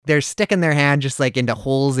they're sticking their hand just like into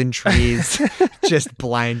holes in trees, just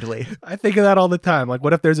blindly. I think of that all the time. Like,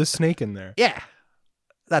 what if there's a snake in there? Yeah,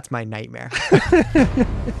 that's my nightmare.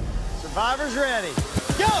 Survivor's ready.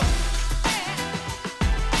 Go!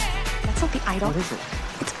 That's not the idol. What is it?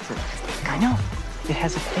 It's I know. It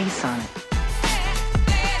has a face on it.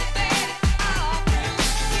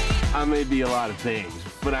 I may be a lot of things,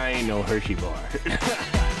 but I ain't no Hershey bar.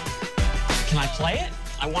 Can I play it?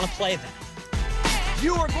 I want to play that.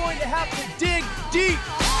 You are going to have to dig deep.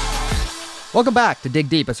 Welcome back to Dig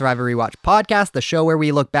Deep, a Survivor Rewatch podcast, the show where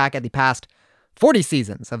we look back at the past 40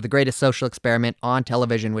 seasons of the greatest social experiment on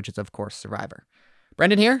television, which is, of course, Survivor.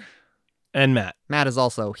 Brendan here. And Matt. Matt is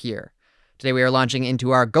also here. Today we are launching into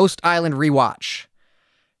our Ghost Island rewatch.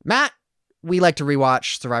 Matt, we like to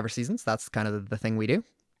rewatch Survivor seasons. That's kind of the thing we do.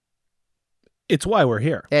 It's why we're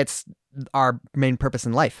here. It's our main purpose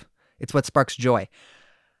in life. It's what sparks joy.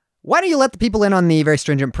 Why don't you let the people in on the very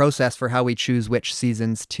stringent process for how we choose which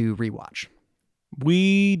seasons to rewatch?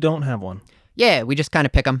 We don't have one. Yeah, we just kind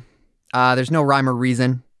of pick them. There's no rhyme or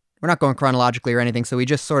reason. We're not going chronologically or anything, so we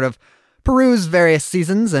just sort of peruse various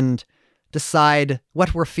seasons and decide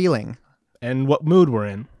what we're feeling. And what mood we're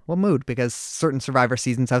in. What mood? Because certain Survivor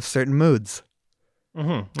seasons have certain moods.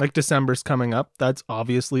 Mm-hmm. Like December's coming up. That's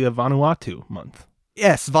obviously a Vanuatu month.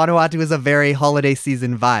 Yes, Vanuatu is a very holiday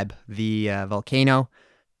season vibe. The volcano.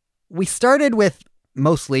 We started with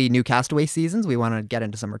mostly new Castaway seasons. We want to get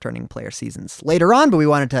into some returning player seasons later on, but we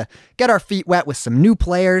wanted to get our feet wet with some new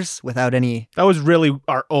players without any... That was really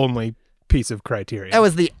our only piece of criteria. That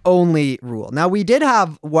was the only rule. Now, we did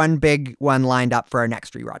have one big one lined up for our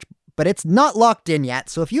next rewatch, but it's not locked in yet.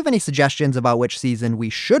 So if you have any suggestions about which season we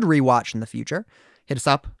should rewatch in the future, hit us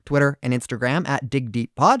up, Twitter and Instagram at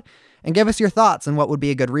DigDeepPod, and give us your thoughts on what would be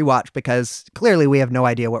a good rewatch, because clearly we have no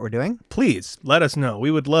idea what we're doing. Please let us know. We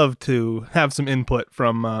would love to have some input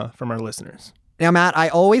from our listeners. Now, Matt, I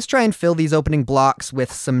always try and fill these opening blocks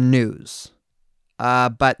with some news,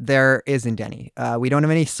 but there isn't any. We don't have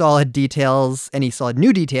any solid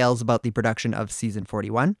new details about the production of season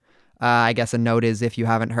 41. I guess a note is, if you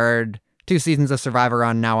haven't heard, 2 seasons of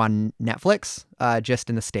Survivor now on Netflix, just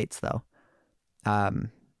in the States though.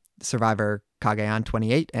 Survivor Cagayan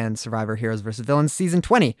 28 and Survivor Heroes vs. Villains season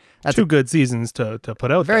 20. That's 2 good seasons to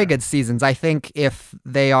put out very there. good seasons. I think if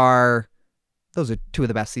they are, those are 2 of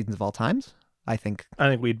the best seasons of all times, I think. I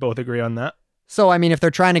think we'd both agree on that. So, I mean, if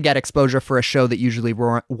they're trying to get exposure for a show that usually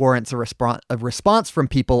warrants a response from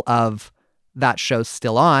people of that show's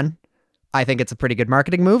still on, I think it's a pretty good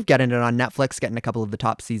marketing move, getting it on Netflix, getting a couple of the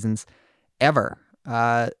top seasons ever.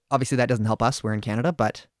 Obviously, that doesn't help us. We're in Canada,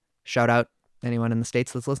 but shout out anyone in the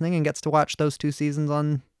States that's listening and gets to watch those 2 seasons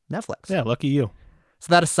on Netflix. Yeah, lucky you.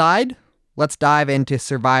 So that aside, let's dive into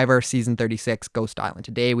Survivor Season 36, Ghost Island.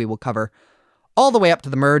 Today we will cover all the way up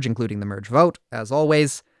to the merge, including the merge vote. As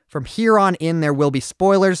always, from here on in, there will be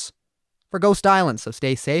spoilers for Ghost Island, so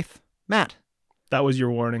stay safe. Matt. That was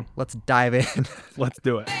your warning. Let's dive in. Let's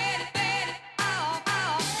do it.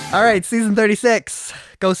 All right, Season 36,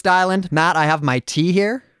 Ghost Island. Matt, I have my tea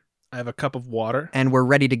here. I have a cup of water. And we're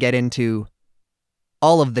ready to get into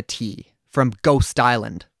all of the tea from Ghost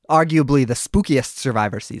Island, arguably the spookiest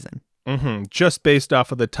Survivor season. Mm-hmm. Just based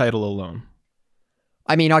off of the title alone.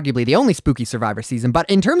 I mean, arguably the only spooky Survivor season, but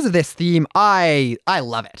in terms of this theme, I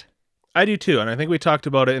love it. I do too, and I think we talked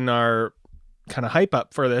about it in our kind of hype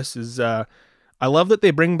up for this, is I love that they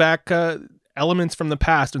bring back elements from the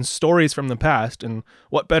past and stories from the past, and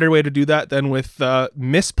what better way to do that than with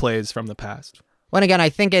misplays from the past? Well, again, I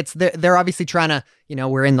think they're obviously trying to,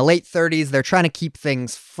 we're in the late 30s. They're trying to keep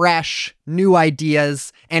things fresh, new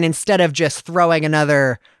ideas. And instead of just throwing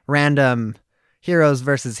another random heroes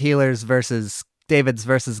versus healers versus Davids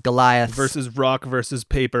versus Goliaths. Versus rock versus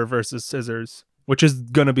paper versus scissors, which is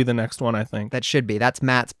going to be the next one, I think. That should be. That's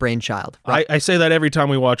Matt's brainchild. I say that every time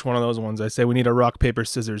we watch one of those ones. I say we need a rock, paper,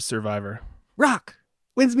 scissors Survivor. Rock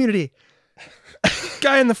wins immunity.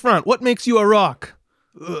 Guy in the front. What makes you a rock?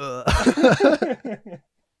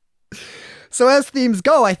 So as themes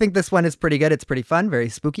go, I think this one is pretty good. It's pretty fun, very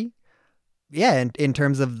spooky. Yeah, and in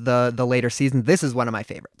terms of the later seasons, this is one of my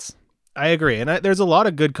favorites. I agree, and there's a lot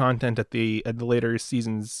of good content at the later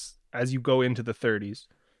seasons as you go into the 30s.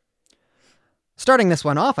 Starting this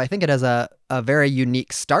one off, I think it has a very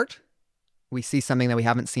unique start. We see something that we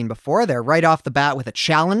haven't seen before. They're right off the bat with a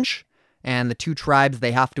challenge, and the 2 tribes,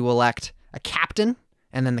 they have to elect a captain,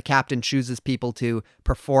 and then the captain chooses people to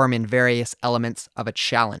perform in various elements of a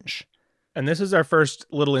challenge. And this is our first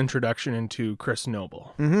little introduction into Chris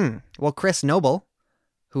Noble. Mm-hmm. Well, Chris Noble,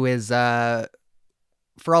 who is, for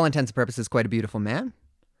all intents and purposes, quite a beautiful man.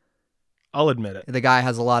 I'll admit it. The guy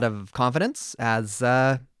has a lot of confidence, as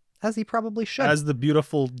as he probably should. As the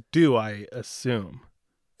beautiful do, I assume.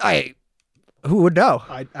 Who would know?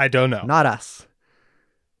 I don't know. Not us.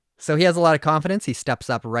 So he has a lot of confidence. He steps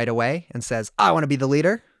up right away and says, I want to be the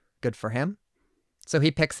leader. Good for him. So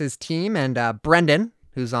he picks his team, and Brendan,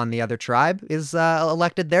 who's on the other tribe, is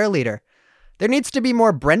elected their leader. There needs to be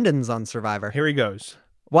more Brendans on Survivor. Here he goes.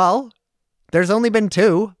 Well, there's only been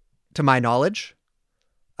 2, to my knowledge.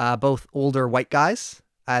 Both older white guys,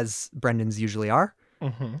 as Brendans usually are.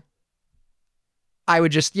 Mm-hmm. I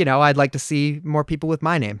would just, I'd like to see more people with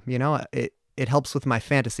my name. It helps with my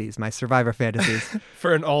fantasies, my Survivor fantasies.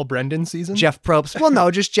 For an all Brendan season? Jeff Probst. Well,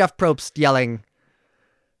 no, just Jeff Probst yelling,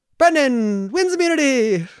 Brendan wins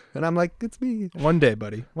immunity. And I'm like, it's me. One day,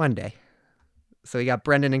 buddy. One day. So we got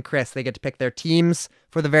Brendan and Chris. They get to pick their teams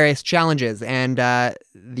for the various challenges. And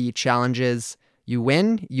the challenges you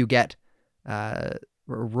win, you get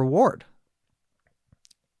reward.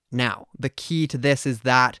 Now, the key to this is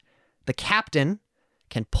that the captain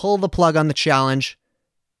can pull the plug on the challenge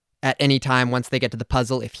at any time once they get to the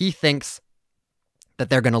puzzle if he thinks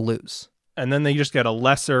that they're going to lose. And then they just get a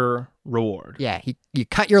lesser reward. Yeah, you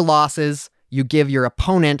cut your losses, you give your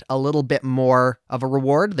opponent a little bit more of a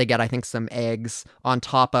reward. They get, I think, some eggs on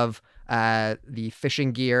top of the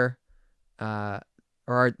fishing gear,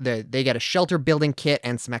 or they get a shelter building kit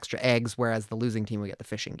and some extra eggs, whereas the losing team will get the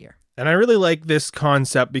fishing gear. And I really like this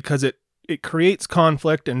concept because it creates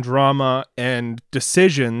conflict and drama and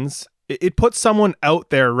decisions. It puts someone out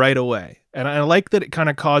there right away. And I like that it kind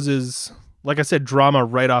of causes, like I said, drama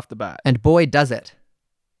right off the bat. And boy, does it.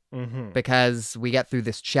 Mm-hmm. Because we get through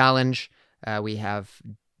this challenge. We have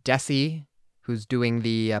Desi, who's doing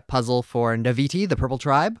the puzzle for Naviti, the purple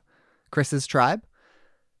tribe, Chris's tribe.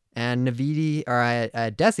 And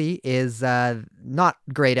Desi is not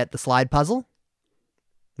great at the slide puzzle.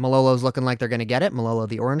 Malolo's looking like they're going to get it. Malolo,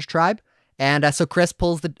 the orange tribe. And so Chris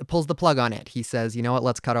pulls the plug on it. He says, "You know what?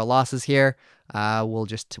 Let's cut our losses here. We'll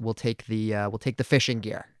take the fishing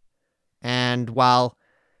gear." And while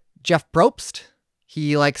Jeff Probst,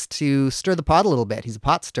 he likes to stir the pot a little bit. He's a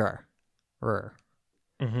pot stirrer.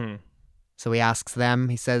 Mm-hmm. So he asks them.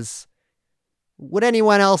 He says, "Would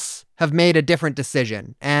anyone else have made a different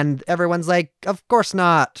decision?" And everyone's like, "Of course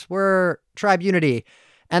not. We're tribe unity."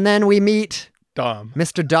 And then we meet Dom.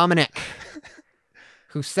 Mr. Dominic,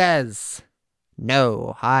 who says,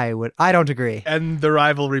 "No, I don't agree." And the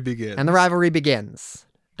rivalry begins.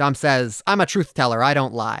 Dom says, "I'm a truth teller. I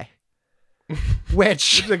don't lie."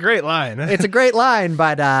 Which It's a great line. it's a great line,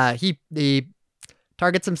 but he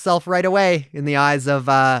targets himself right away in the eyes of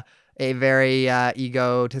a very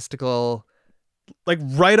egotistical. Like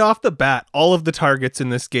right off the bat, all of the targets in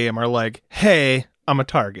this game are like, "Hey, I'm a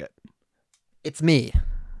target. It's me.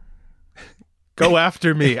 Go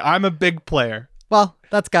after me. I'm a big player." Well,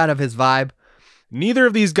 that's kind of his vibe. Neither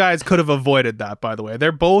of these guys could have avoided that, by the way.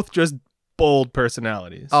 They're both just bold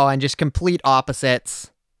personalities. Oh, and just complete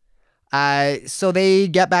opposites. So they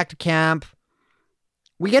get back to camp.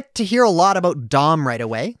 We get to hear a lot about Dom right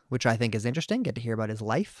away, which I think is interesting. Get to hear about his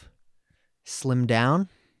life. Slimmed down.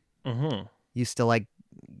 Mm-hmm. Used to like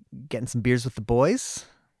getting some beers with the boys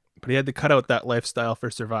But he had to cut out that lifestyle for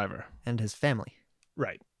Survivor. and his family.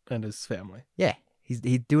 Right. And his family. Yeah, he's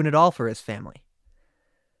doing it all for his family.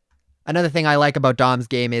 Another thing I like about Dom's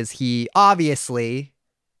game is he obviously,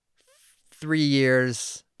 3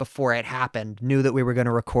 years before it happened, knew that we were going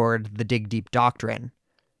to record the Dig Deep Doctrine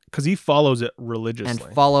Because he follows it religiously.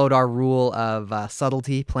 and followed our rule of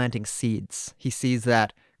subtlety, planting seeds. He sees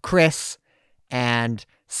that Chris and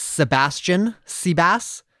Sebastian,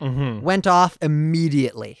 Seabass, Mm-hmm. went off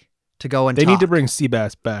immediately to go and They talk. need to bring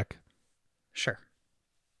Seabass back. Sure.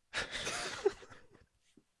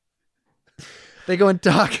 They go and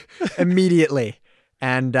talk immediately.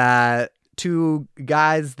 And 2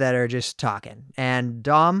 guys that are just talking. And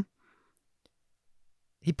Dom,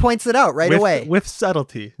 he points it out right away. With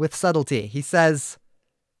subtlety. With subtlety. He says,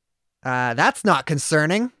 that's not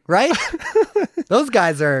concerning, right? Those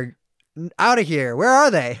guys are out of here. Where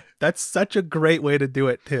are they? That's such a great way to do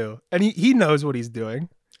it, too. And he knows what he's doing.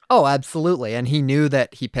 Oh, absolutely. And he knew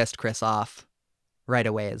that he pissed Chris off right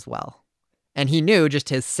away as well. And he knew, just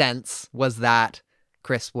his sense was that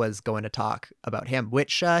Chris was going to talk about him,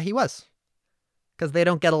 which he was. Because they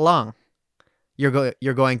don't get along. You're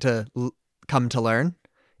going to come to learn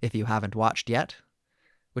if you haven't watched yet,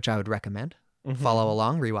 which I would recommend. Mm-hmm. Follow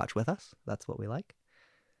along, rewatch with us. That's what we like.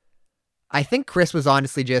 I think Chris was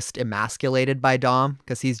honestly just emasculated by Dom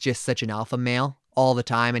because he's just such an alpha male all the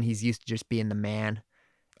time and he's used to just being the man.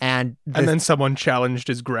 And then someone challenged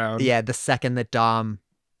his ground. yeah, the second that Dom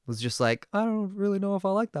was just like, I don't really know if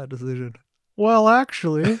I like that decision. Well,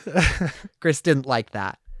 actually. Chris didn't like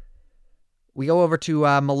that. We go over to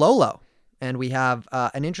Malolo, and we have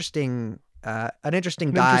an interesting guy, interesting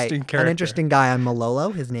an character. interesting guy on Malolo.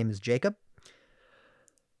 His name is Jacob.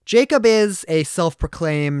 Jacob is a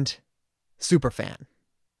self-proclaimed superfan.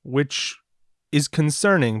 Which is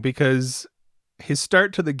concerning because his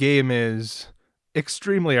start to the game is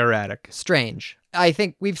extremely erratic. Strange. I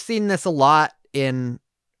think we've seen this a lot in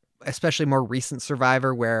especially more recent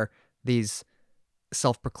Survivor, where these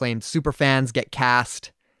self-proclaimed superfans get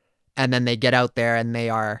cast and then they get out there and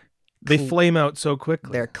They flame out so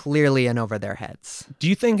quickly. they're clearly in over their heads. Do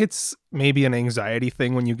you think it's maybe an anxiety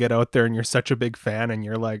thing when you get out there and you're such a big fan and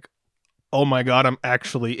you're like, oh my God, I'm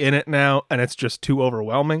actually in it now, and it's just too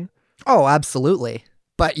overwhelming? Oh, absolutely.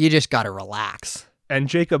 But you just got to relax. And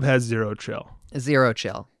Jacob has zero chill. Zero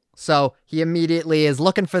chill. So he immediately is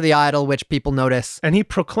looking for the idol, which people notice. And he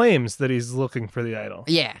proclaims that he's looking for the idol.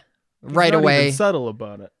 Yeah. He's Right not away. even subtle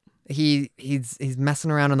about it. He's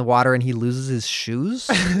messing around in the water and he loses his shoes.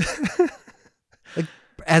 Like,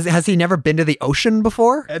 has he never been to the ocean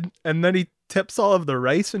before? And then he tips all of the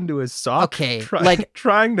rice into his sock. Okay, like,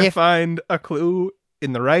 trying to if- find a clue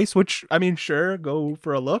in the rice, which, I mean, sure, go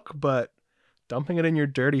for a look, but dumping it in your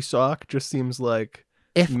dirty sock just seems like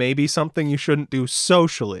maybe something you shouldn't do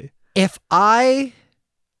socially. If I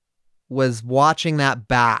was watching that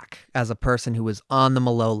back as a person who was on the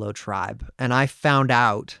Malolo tribe and I found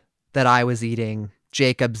out that I was eating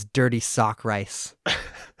Jacob's dirty sock rice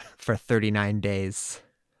for 39 days,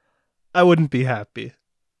 I wouldn't be happy.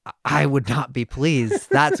 I would not be pleased.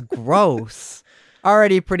 That's gross.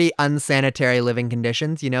 Already pretty unsanitary living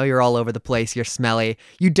conditions. You know, you're all over the place. You're smelly.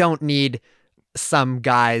 You don't need some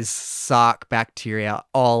guy's sock bacteria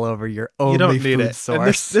all over your only You don't need food it.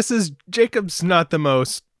 source. And this is, Jacob's not the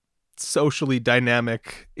most socially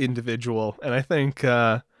dynamic individual. And I think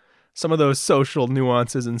some of those social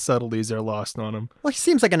nuances and subtleties are lost on him. Well, he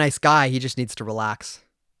seems like a nice guy. He just needs to relax.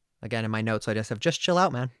 Again, in my notes, I just have just chill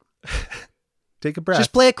out, man. Take a breath.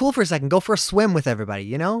 Just play it cool for a second. Go for a swim with everybody,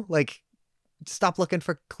 you know? Like, stop looking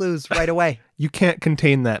for clues right away. You can't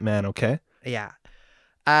contain that man, okay? Yeah.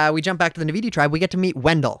 We jump back to the Navidi tribe. We get to meet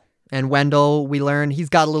Wendell. And Wendell, we learn he's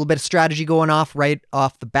got a little bit of strategy going off right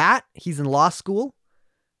off the bat. He's in law school.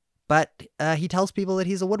 But he tells people that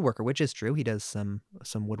he's a woodworker, which is true. He does some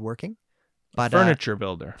woodworking. But Furniture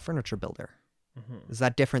builder. Furniture builder. Is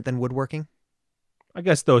that different than woodworking? I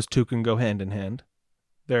guess those two can go hand in hand.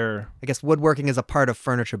 They're... I guess woodworking is a part of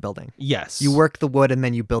furniture building. Yes. You work the wood and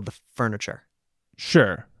then you build the furniture.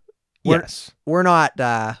 Sure. We're- Yes. We're not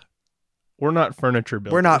We're not furniture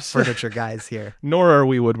builders. we're not furniture guys here. Nor are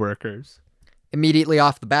we woodworkers. Immediately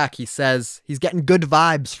off the back, he says he's getting good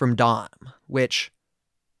vibes from Dom, which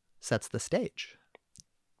sets the stage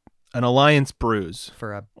An alliance brews.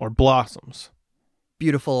 for a Or blossoms.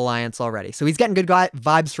 beautiful alliance already. So he's getting good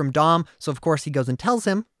vibes from Dom. So of course he goes and tells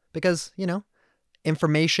him because, you know,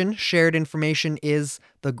 shared information is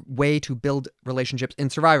the way to build relationships in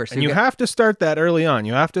Survivor. So And you have to start that early on.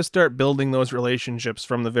 You have to start building those relationships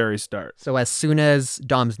from the very start. So as soon as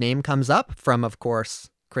Dom's name comes up from, of course,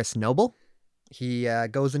 Chris Noble, he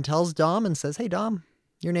goes and tells Dom and says, "Hey, Dom,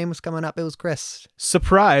 your name was coming up. It was Chris.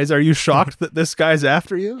 Surprise, are you shocked that this guy's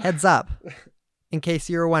after you? Heads up, in case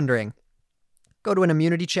you were wondering. Go to an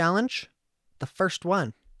immunity challenge. The first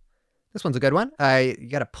one. This one's a good one. You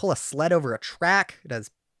got to pull a sled over a track. It has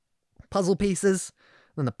puzzle pieces.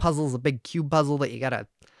 Then the puzzle's a big cube puzzle that you got to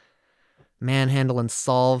manhandle and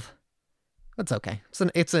solve. That's okay.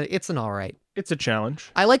 It's an all right. It's a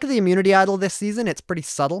challenge. I like the immunity idol this season. It's pretty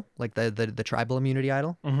subtle, like the tribal immunity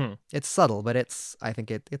idol. Mm-hmm. It's subtle, but I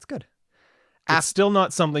think it's good. It's still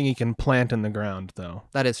not something you can plant in the ground, though.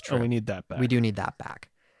 That is true. Oh, we need that back. We do need that back.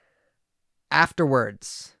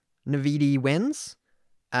 Afterwards, Navidi wins,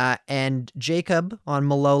 and Jacob on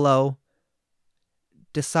Malolo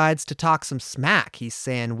decides to talk some smack. He's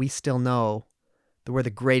saying, we still know that we're the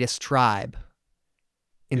greatest tribe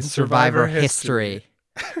in Survivor history.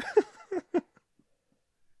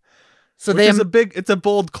 So It's a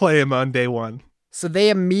bold claim on day one. So they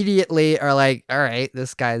immediately are like, all right,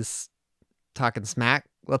 this guy's talking smack.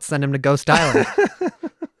 Let's send him to Ghost Island.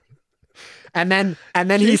 and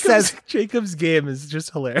then he says, Jacob's game is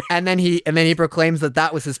just hilarious. and then he proclaims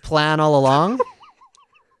that was his plan all along.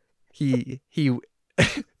 he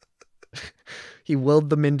willed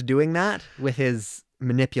them into doing that with his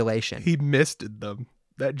manipulation. He misted them.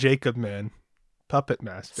 That Jacob man. Puppet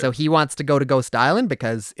master. So he wants to go to Ghost Island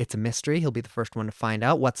because it's a mystery. He'll be the first one to find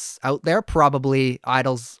out what's out there. Probably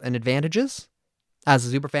idols and advantages. As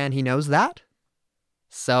a superfan, he knows that.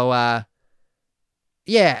 So,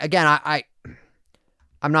 yeah, again,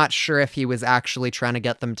 I'm not sure if he was actually trying to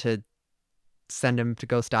get them to send him to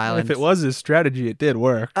Ghost Island. If it was his strategy, it did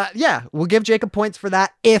work. Yeah, we'll give Jacob points for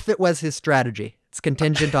that if it was his strategy. It's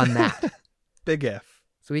contingent on that. Big F.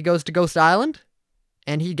 So he goes to Ghost Island,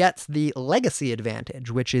 and he gets the legacy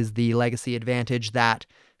advantage, which is the legacy advantage that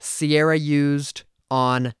Sierra used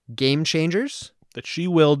on Game Changers. That she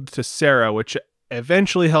willed to Sarah, which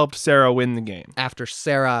eventually helped Sarah win the game. After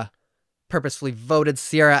Sarah purposefully voted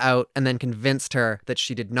Sierra out and then convinced her that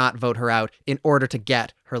she did not vote her out in order to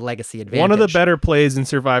get her legacy advantage. One of the better plays in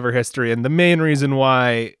Survivor history, and the main reason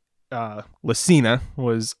why Lucina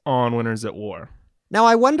was on Winners at War. Now,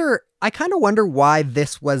 I kind of wonder why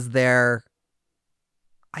this was their...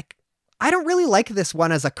 I don't really like this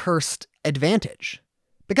one as a cursed advantage.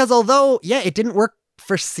 Because although, yeah, it didn't work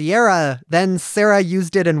for Sierra, then Sarah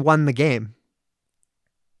used it and won the game.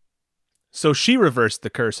 So she reversed the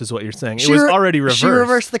curse, is what you're saying. It was already reversed. She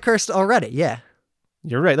reversed the curse already, yeah.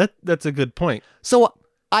 You're right. That's a good point. So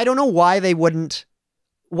I don't know why they wouldn't...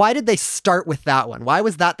 Why did they start with that one? Why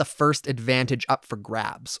was that the first advantage up for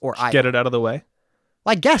grabs? Or Get it out of the way?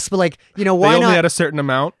 Well, I guess, but like, you know, why they not? only had a certain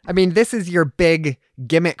amount. I mean, this is your big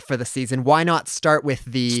gimmick for the season. Why not start with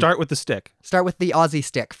the... Start with the stick. Start with the Aussie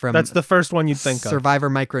stick from... That's the first one you'd think of. Survivor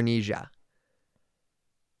Micronesia.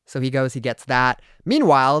 So he goes, he gets that.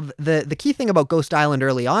 Meanwhile, the key thing about Ghost Island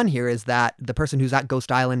early on here is that the person who's at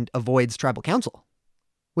Ghost Island avoids tribal council,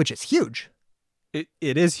 which is huge. It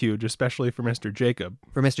is huge, especially for Mr. Jacob.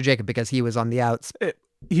 For Mr. Jacob, because he was on the outs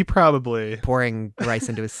He probably pouring rice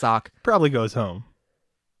into his sock. Probably goes home.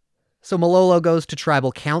 So Malolo goes to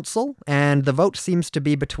tribal council, and the vote seems to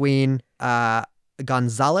be between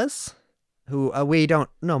Gonzalez, who we don't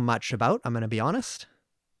know much about, I'm going to be honest.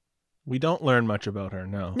 We don't learn much about her,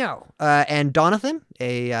 no. No. And Donathan,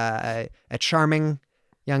 a charming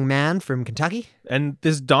young man from Kentucky. And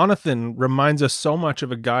this Donathan reminds us so much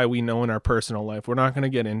of a guy we know in our personal life. We're not going to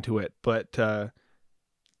get into it, but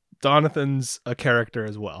Donathan's a character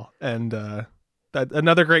as well. And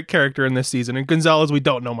another great character in this season. And Gonzalez, we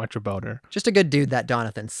don't know much about her. Just a good dude, that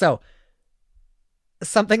Donathan. So,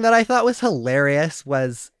 something that I thought was hilarious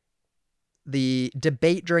was the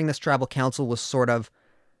debate during this tribal council was sort of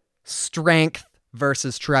strength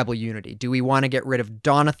versus tribal unity. Do we want to get rid of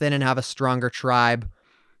Donathan and have a stronger tribe?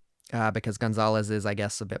 Because Gonzalez is, I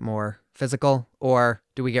guess, a bit more physical. Or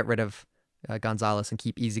do we get rid of Gonzalez and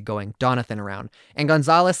keep easygoing Donathan around? And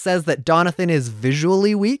Gonzalez says that Donathan is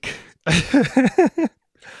visually weak.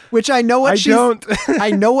 Which I know what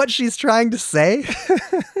I know what she's trying to say.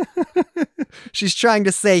 She's trying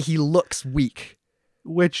to say he looks weak.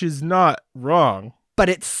 Which is not wrong. But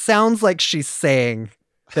it sounds like she's saying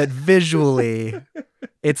that visually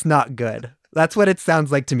it's not good. That's what it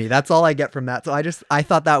sounds like to me. That's all I get from that. So I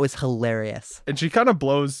thought that was hilarious. And she kind of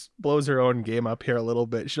blows her own game up here a little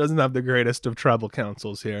bit. She doesn't have the greatest of tribal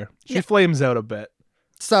councils here. She flames out a bit.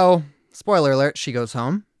 So, spoiler alert, she goes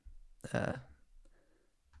home.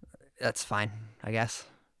 That's fine, I guess.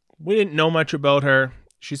 We didn't know much about her.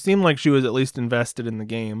 She seemed like she was at least invested in the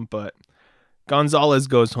game, but Gonzalez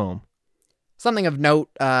goes home. Something of note,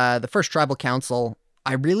 the first tribal council,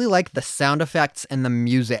 I really like the sound effects and the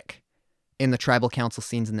music in the tribal council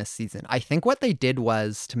scenes in this season. I think what they did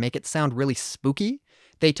was, to make it sound really spooky,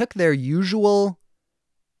 they took their usual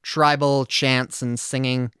tribal chants and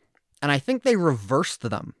singing, and I think they reversed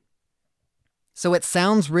them. So it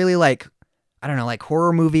sounds really like, I don't know, like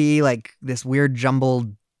horror movie, like this weird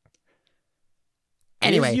jumbled...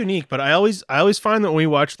 Anyway. It's unique, but I always find that when we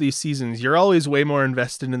watch these seasons, you're always way more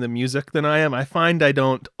invested in the music than I am. I find I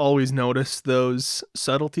don't always notice those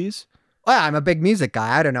subtleties. Well, I'm a big music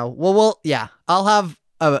guy. I don't know. Well, yeah. I'll have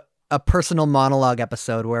a personal monologue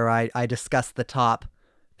episode where I discuss the top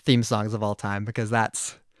theme songs of all time, because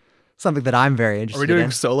that's something that I'm very interested in. Are we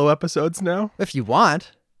doing solo episodes now? If you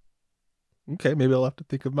want. Okay, maybe I'll have to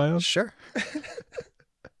think of my own. Sure.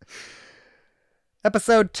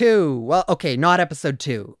 Episode 2. Well, okay, not episode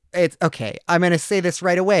 2. It's okay. I'm going to say this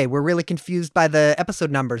right away. We're really confused by the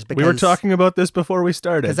episode numbers because we were talking about this before we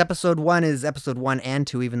started. Because episode 1 is episode 1 and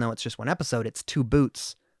 2, even though it's just one episode. It's 2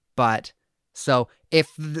 boots. But so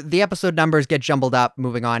if the episode numbers get jumbled up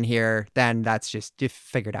moving on here, then that's just, you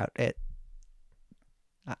figured out it.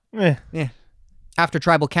 Yeah. After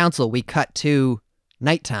tribal council, we cut to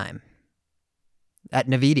nighttime at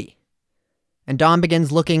Navidi. And Dom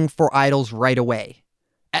begins looking for idols right away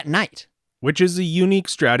at night. Which is a unique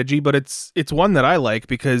strategy, but it's one that I like,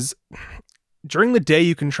 because during the day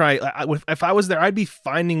you can try... If I was there, I'd be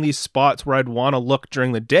finding these spots where I'd want to look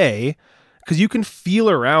during the day, because you can feel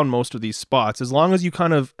around most of these spots. As long as you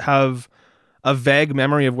kind of have a vague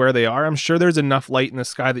memory of where they are, I'm sure there's enough light in the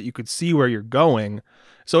sky that you could see where you're going.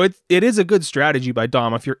 So it is a good strategy by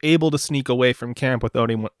Dom if you're able to sneak away from camp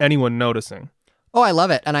without anyone noticing. Oh, I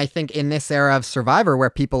love it. And I think in this era of Survivor where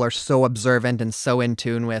people are so observant and so in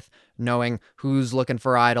tune with knowing who's looking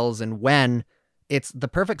for idols and when, it's the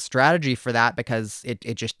perfect strategy for that because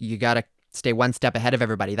it just, you got to stay one step ahead of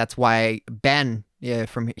everybody. That's why Ben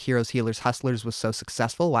from Heroes, Healers, Hustlers was so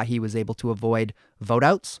successful, why he was able to avoid vote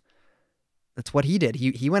outs. That's what he did.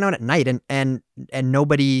 He went out at night and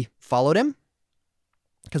nobody followed him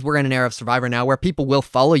because we're in an era of Survivor now where people will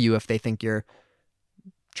follow you if they think you're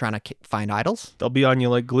trying to find idols. They'll be on you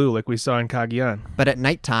like glue, like we saw in Cagayan. But at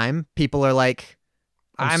nighttime, people are like,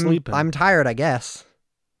 I'm sleeping. I'm tired, I guess.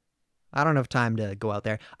 I don't have time to go out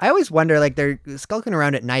there. I always wonder, like, they're skulking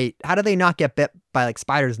around at night. How do they not get bit by, like,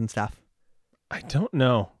 spiders and stuff? I don't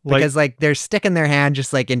know. Because, like, they're sticking their hand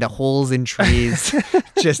just, like, into holes in trees,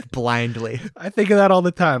 just blindly. I think of that all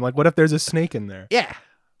the time. Like, what if there's a snake in there? Yeah.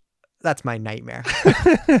 That's my nightmare.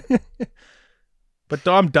 But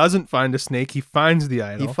Dom doesn't find a snake. He finds the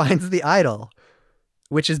idol. He finds the idol,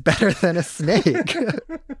 which is better than a snake.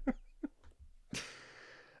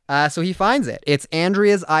 So he finds it. It's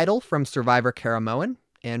Andrea's idol from Survivor Caramoan.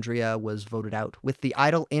 Andrea was voted out with the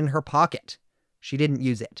idol in her pocket. She didn't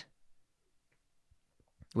use it,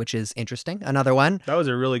 which is interesting. Another one. That was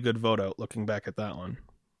a really good vote out, looking back at that one.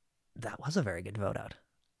 That was a very good vote out.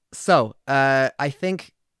 So I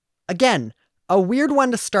think, again, a weird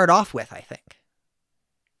one to start off with, I think.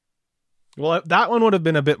 Well, that one would have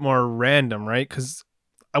been a bit more random, right? Because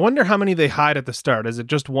I wonder how many they hide at the start. Is it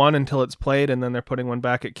just one until it's played and then they're putting one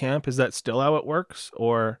back at camp? Is that still how it works?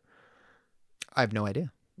 Or I have no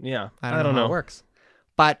idea. Yeah, I don't know how it works.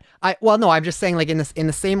 But I'm just saying, like, in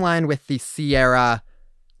the same line with the Sierra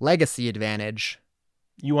Legacy advantage.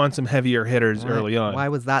 You want some heavier hitters early on. Why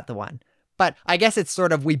was that the one? But I guess it's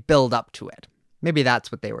sort of, we build up to it. Maybe that's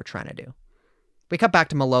what they were trying to do. We cut back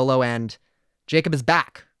to Malolo and Jacob is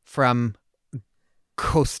back from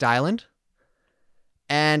Ghost Island.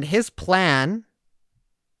 And his plan,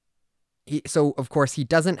 so of course he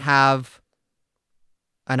doesn't have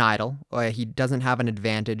an idol, or he doesn't have an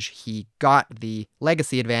advantage. He got the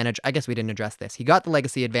legacy advantage. I guess we didn't address this. He got the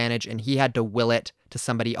legacy advantage and he had to will it to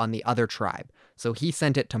somebody on the other tribe. So he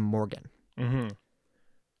sent it to Morgan. Mm-hmm.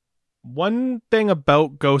 One thing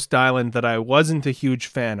about Ghost Island that I wasn't a huge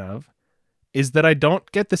fan of is that I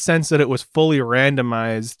don't get the sense that it was fully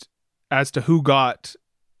randomized as to who got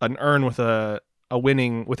an urn with a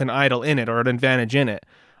winning, with an idol in it or an advantage in it.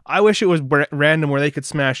 I wish it was random where they could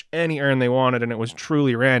smash any urn they wanted and it was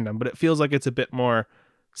truly random, but it feels like it's a bit more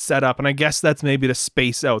set up. And I guess that's maybe to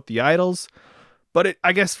space out the idols. But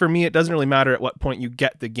I guess for me, it doesn't really matter at what point you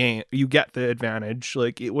get the game, you get the advantage.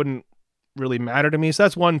 Like, it wouldn't really matter to me. So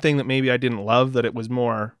that's one thing that maybe I didn't love, that it was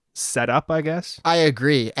more set up, I guess. I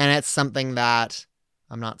agree. And it's something that,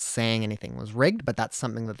 I'm not saying anything was rigged, but that's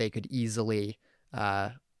something that they could easily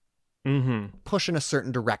push in a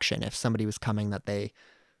certain direction if somebody was coming that they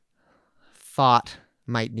thought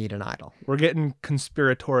might need an idol. We're getting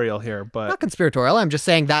conspiratorial here, but... Not conspiratorial. I'm just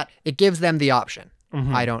saying that it gives them the option.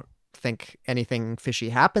 Mm-hmm. I don't think anything fishy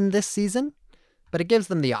happened this season, but it gives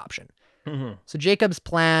them the option. Mm-hmm. So Jacob's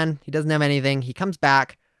plan, he doesn't have anything. He comes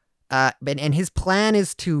back, and his plan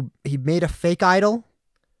is he made a fake idol,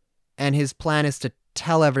 and his plan is to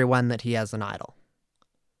tell everyone that he has an idol.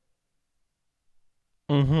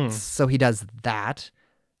 Mm-hmm. So he does that.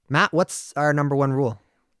 Matt, what's our number one rule?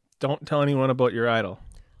 Don't tell anyone about your idol.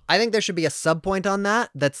 I think there should be a sub point on that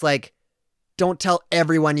that's like, don't tell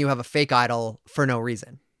everyone you have a fake idol for no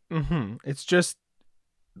reason. Mm-hmm. It's just...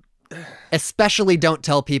 Especially don't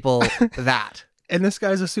tell people that. And this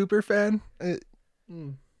guy's a super fan?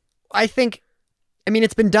 I think,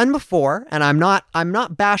 it's been done before, and I'm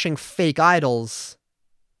not bashing fake idols.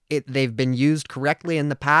 They've been used correctly in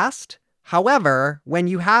the past. However, when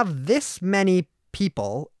you have this many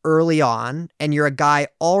people early on and you're a guy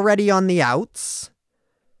already on the outs,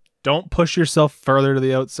 don't push yourself further to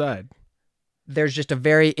the outside. There's just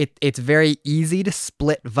it's very easy to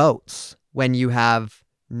split votes when you have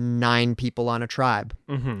 9 people on a tribe.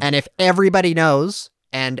 Mm-hmm. And if everybody knows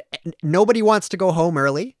and nobody wants to go home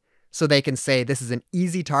early, so they can say, this is an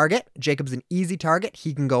easy target. Jacob's an easy target.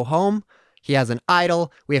 He can go home. He has an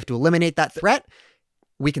idol. We have to eliminate that threat.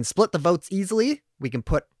 We can split the votes easily. We can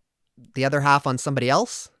put the other half on somebody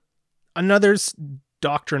else. Another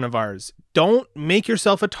doctrine of ours. Don't make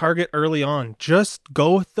yourself a target early on. Just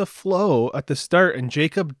go with the flow at the start. And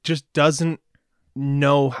Jacob just doesn't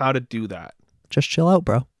know how to do that. Just chill out,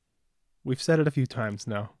 bro. We've said it a few times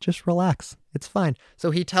now. Just relax. It's fine.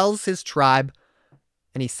 So he tells his tribe,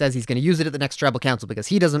 And he says he's going to use it at the next tribal council because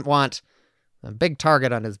he doesn't want a big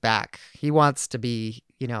target on his back. He wants to be,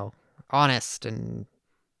 honest and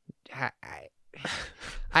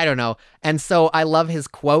I don't know. And so I love his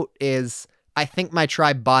quote is, I think my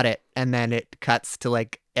tribe bought it. And then it cuts to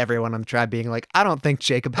like everyone on the tribe being like, I don't think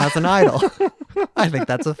Jacob has an idol. I think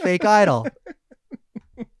that's a fake idol.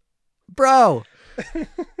 Bro,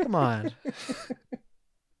 come on.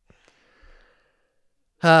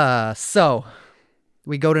 So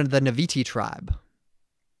we go to the Naviti tribe.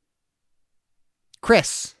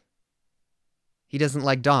 Chris, he doesn't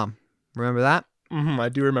like Dom. Remember that? I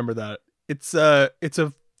do remember that. It's a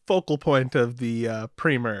focal point of the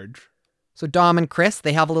pre-merge. So Dom and Chris,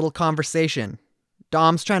 they have a little conversation.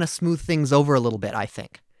 Dom's trying to smooth things over a little bit, I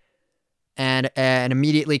think. And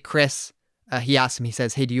immediately Chris, he asks him, he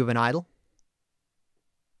says, hey, do you have an idol?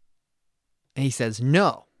 And he says,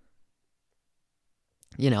 no.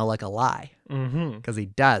 Like a lie. Because he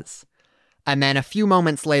does. And then a few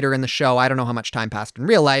moments later in the show, I don't know how much time passed in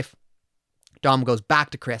real life, Dom goes back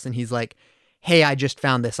to Chris and he's like, hey, I just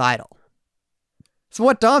found this idol. So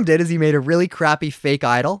what Dom did is he made a really crappy fake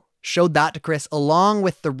idol, showed that to Chris along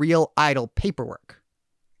with the real idol paperwork.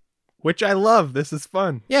 Which I love. This is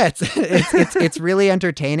fun. Yeah, it's really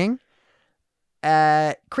entertaining.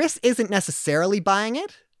 Chris isn't necessarily buying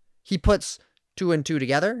it. He puts 2 and 2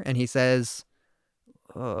 together and he says,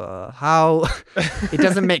 how it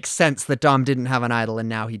doesn't make sense that Dom didn't have an idol and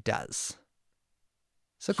now he does.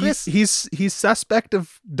 So Chris, he's suspect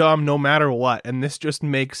of Dom no matter what, and this just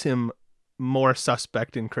makes him more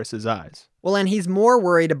suspect in Chris's eyes. Well, and he's more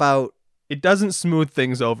worried about... It doesn't smooth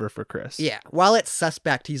things over for Chris. Yeah. While it's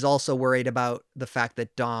suspect, he's also worried about the fact that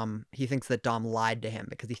he thinks that Dom lied to him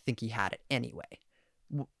because he thinks he had it anyway,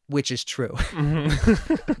 which is true.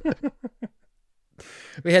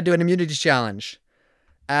 We head to an immunity challenge.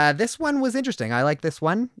 This one was interesting. I like this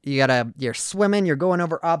one. You're swimming, you're going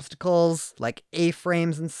over obstacles like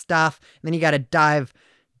A-frames and stuff. And then you got to dive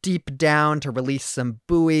deep down to release some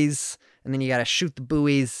buoys. And then you got to shoot the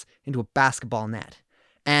buoys into a basketball net.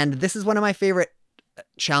 And this is one of my favorite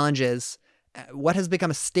challenges. What has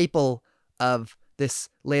become a staple of this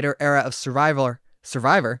later era of Survivor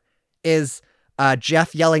is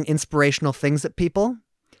Jeff yelling inspirational things at people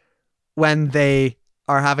when they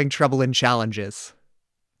are having trouble in challenges.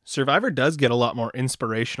 Survivor does get a lot more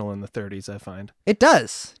inspirational in the 30s, I find. It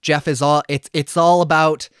does. Jeff is it's all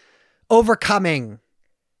about overcoming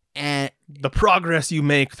and the progress you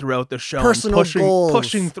make throughout the show, personal goals,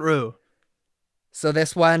 pushing through. So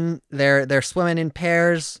this one, they're swimming in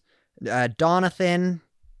pairs. Donathan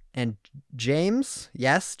and James,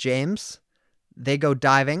 yes, James, they go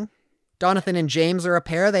diving. Donathan and James are a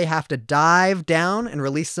pair. They have to dive down and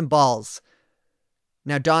release some balls.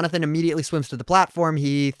 Now, Donathan immediately swims to the platform.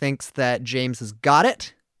 He thinks that James has got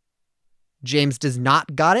it. James does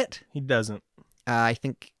not got it. He doesn't. I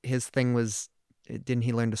think his thing was, didn't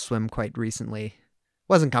he learn to swim quite recently?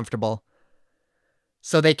 Wasn't comfortable.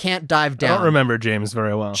 So they can't dive down. I don't remember James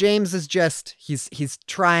very well. James is just, he's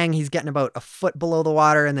trying, he's getting about a foot below the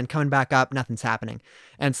water and then coming back up, nothing's happening.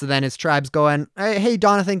 And so then his tribe's going, hey,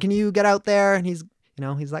 Donathan, can you get out there? And he's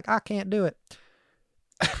like, I can't do it.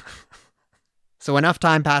 So enough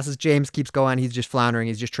time passes, James keeps going, he's just floundering,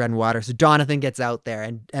 he's just treading water. So Donathan gets out there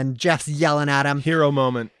and Jeff's yelling at him. Hero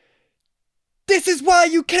moment. This is why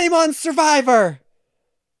you came on Survivor.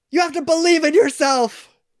 You have to believe in yourself.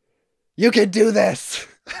 You can do this.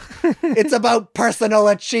 It's about personal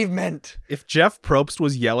achievement. If Jeff Probst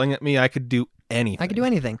was yelling at me, I could do anything. I could do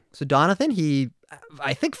anything. So Donathan,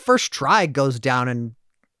 I think first try goes down and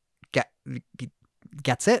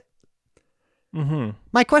gets it. Mm-hmm.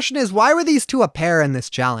 My question is, why were these two a pair in this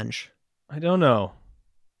challenge? I don't know.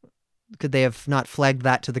 Could they have not flagged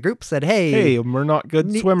that to the group? Said, hey, we're not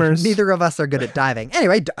good swimmers. Neither of us are good at diving.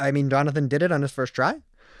 Anyway, I mean, Donathan did it on his first try.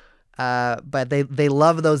 But they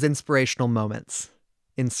love those inspirational moments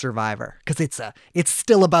in Survivor because it's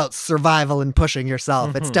still about survival and pushing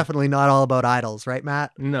yourself. Mm-hmm. It's definitely not all about idols, right,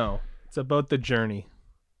 Matt? No, it's about the journey.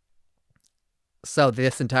 So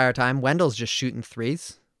this entire time, Wendell's just shooting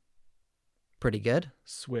threes. Pretty good.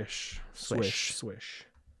 Swish, swish, swish.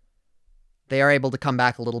 They are able to come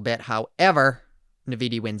back a little bit. However,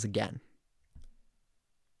 Naviti wins again.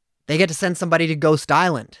 They get to send somebody to Ghost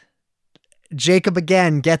Island. Jacob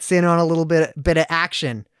again gets in on a little bit of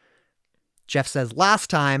action. Jeff says,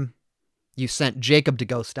 last time you sent Jacob to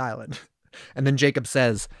Ghost Island. And then Jacob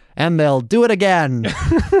says, and they'll do it again.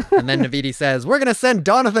 And then Naviti says, we're going to send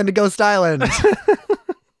Donathan to Ghost Island.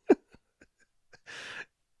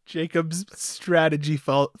 Jacob's strategy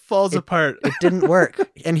falls apart. It didn't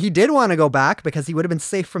work. And he did want to go back because he would have been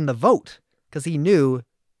safe from the vote. because he knew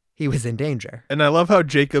he was in danger. And I love how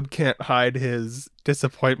Jacob can't hide his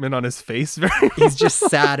disappointment on his face very well. He's just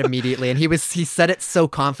sad immediately, and he said it so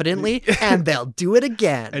confidently, and they'll do it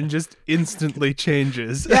again. And just instantly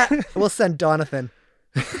changes. Yeah, we'll send Donathan.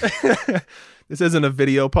 This isn't a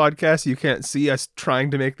video podcast. You can't see us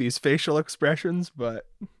trying to make these facial expressions, but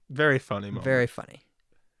very funny moment. Very funny.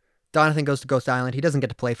 Donathan goes to Ghost Island. He doesn't get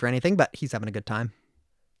to play for anything, but he's having a good time.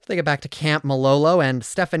 So they get back to Camp Malolo, and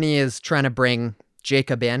Stephanie is trying to bring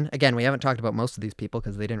Jacob in. Again, we haven't talked about most of these people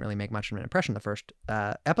because they didn't really make much of an impression the first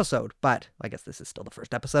episode, but I guess this is still the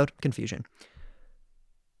first episode. Confusion.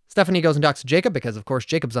 Stephanie goes and talks to Jacob because, of course,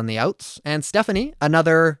 Jacob's on the outs. And Stephanie,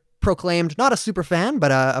 another proclaimed, not a super fan,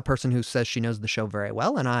 but a person who says she knows the show very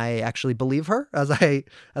well, and I actually believe her as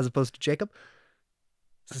opposed to Jacob.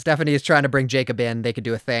 So Stephanie is trying to bring Jacob in. They could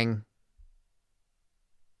do a thing.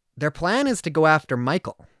 Their plan is to go after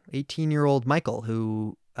Michael, 18-year-old Michael,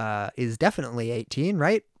 who is definitely 18,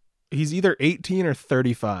 right? He's either 18 or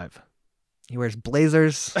 35. He wears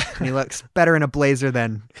blazers, and he looks better in a blazer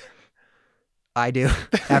than I do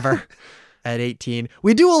ever at 18.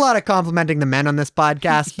 We do a lot of complimenting the men on this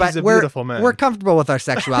podcast, but a beautiful man. We're comfortable with our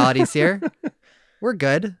sexualities here. We're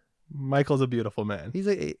good. Michael's a beautiful man. He's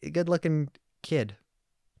a good-looking kid.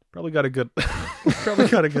 He's got a good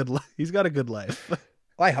life.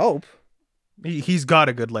 I hope. He's got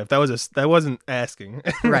a good life. That wasn't asking.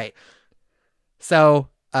 Right. So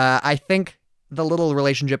I think the little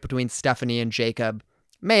relationship between Stephanie and Jacob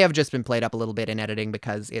may have just been played up a little bit in editing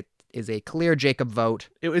because it is a clear Jacob vote.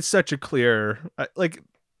 It's such a clear,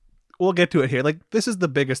 we'll get to it here. This is the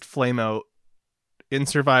biggest flame out in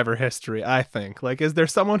Survivor history, I think. Is there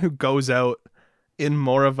someone who goes out in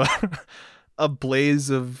more of a blaze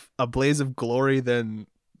of glory than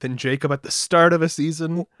Jacob at the start of a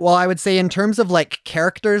season? Well, I would say in terms of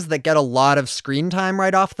characters that get a lot of screen time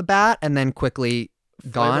right off the bat and then quickly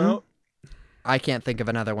gone, I can't think of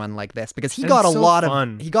another one like this because he got a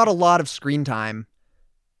lot of screen time.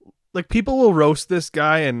 People will roast this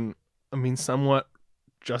guy, and I mean somewhat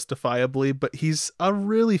justifiably, but he's a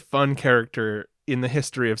really fun character in the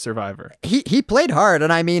history of Survivor. He played hard,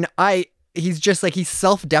 and I mean he's just he's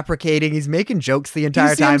self-deprecating. He's making jokes the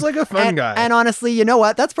entire time. He seems like a fun guy. And honestly, you know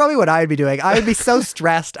what? That's probably what I would be doing. I would be so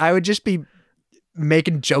stressed. I would just be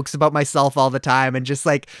making jokes about myself all the time and just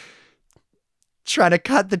trying to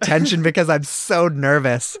cut the tension because I'm so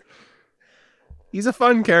nervous. He's a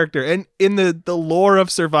fun character. And in the lore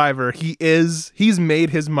of Survivor, he's made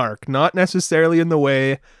his mark. Not necessarily in the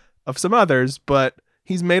way of some others, but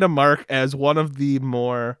he's made a mark as one of the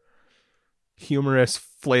more humorous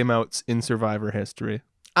flameouts in Survivor history.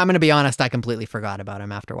 I'm going to be honest, I completely forgot about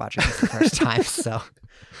him after watching this the first time, so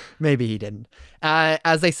maybe he didn't.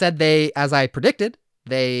 As I predicted,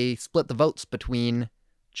 they split the votes between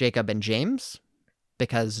Jacob and James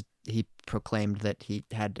because he proclaimed that he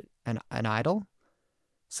had an idol.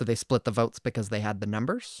 So they split the votes because they had the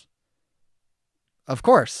numbers. Of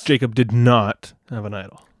course. Jacob did not have an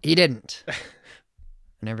idol. He didn't.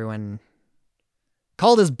 And everyone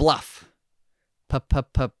called his bluff.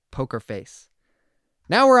 Poker face.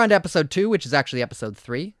 Now we're on to episode 2, which is actually episode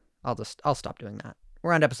 3. I'll stop doing that.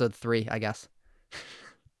 We're on to episode 3, I guess.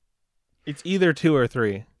 It's either 2 or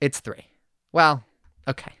 3. It's 3. Well,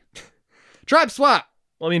 okay. Tribe swap.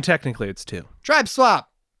 Well, I mean, technically it's 2. Tribe swap.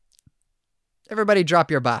 Everybody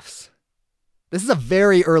drop your buffs. This is a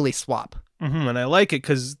very early swap. Mm-hmm, and I like it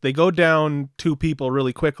because they go down 2 people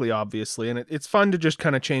really quickly, obviously. And it's fun to just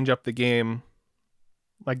kind of change up the game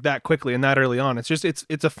that quickly and that early on.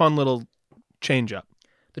 It's a fun little change up.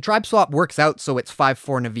 The tribe swap works out so it's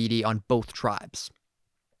 5-4 Navidi on both tribes.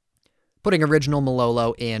 Putting original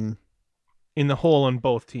Malolo in the hole on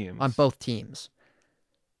both teams. On both teams.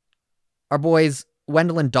 Our boys,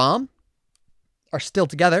 Wendell and Dom, are still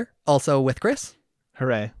together, also with Chris.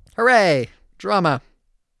 Hooray. Hooray! Drama.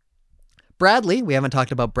 Bradley, we haven't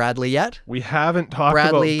talked about Bradley yet. We haven't talked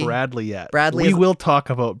about Bradley yet. We will talk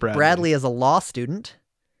about Bradley. Bradley is a law student,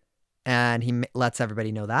 and he lets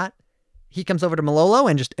everybody know that. He comes over to Malolo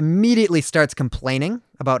and just immediately starts complaining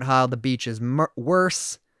about how the beach is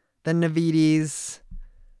worse than Navidi's.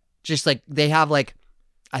 Just they have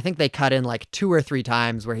I think they cut in 2 or 3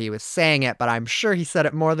 times where he was saying it, but I'm sure he said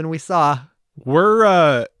it more than we saw.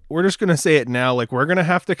 We're just going to say it now. We're going to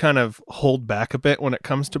have to kind of hold back a bit when it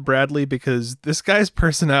comes to Bradley because this guy's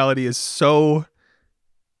personality is so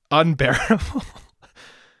unbearable.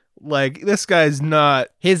 This guy's not...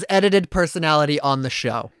 His edited personality on the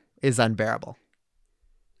show is unbearable.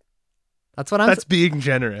 That's what I'm... That's being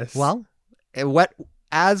generous. Well,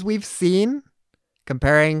 as we've seen,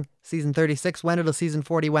 comparing season 36 Wendell to season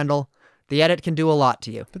 40 Wendell, the edit can do a lot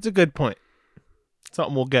to you. That's a good point.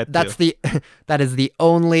 Something we'll get That's to. that is the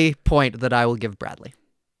only point that I will give Bradley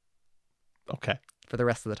Okay. for the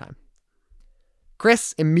rest of the time.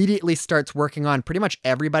 Chris immediately starts working on pretty much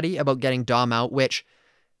everybody about getting Dom out, which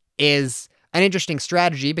is an interesting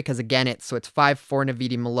strategy because, again, it's 5-4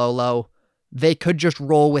 Navidi Malolo. They could just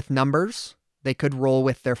roll with numbers. They could roll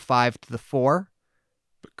with their 5 to the 4.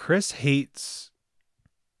 But Chris hates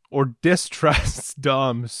or distrusts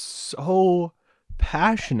Dom so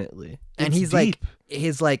passionately. And It's he's deep.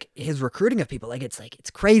 his recruiting of people,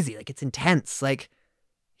 it's crazy. It's intense.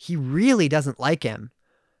 He really doesn't like him.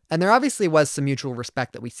 And there obviously was some mutual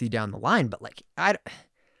respect that we see down the line, but I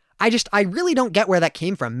really don't get where that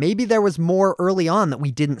came from. Maybe there was more early on that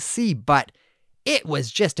we didn't see, but it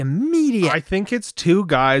was just immediate. I think it's two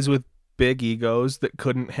guys with big egos that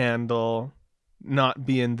couldn't handle not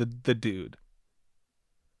being the dude.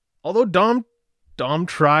 Although Dom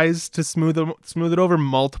tries to smooth it over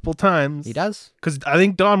multiple times. He does. Because I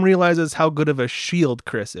think Dom realizes how good of a shield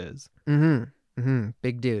Chris is.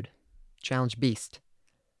 Big dude. Challenge beast.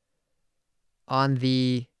 On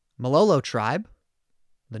the Malolo tribe,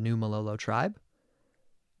 the new Malolo tribe,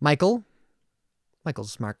 Michael's a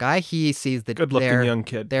smart guy. He sees that Good-looking young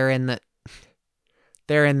kid. they're at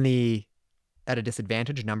a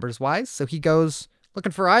disadvantage numbers wise. So he goes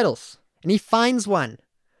looking for idols and he finds one.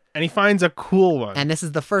 And he finds a cool one. And this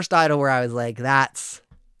is the first idol where I was like, that's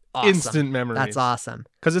awesome. Instant memories. That's awesome.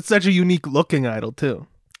 Because it's such a unique looking idol too.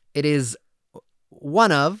 It is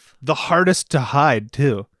one of, The hardest to hide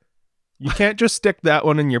too. You can't just stick that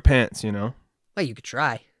one in your pants, well, you could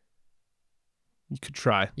try. You could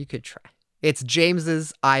try. It's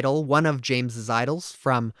James's idol, one of James's idols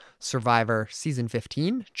from Survivor Season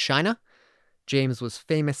 15, China. James was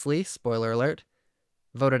famously, spoiler alert,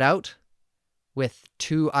 voted out with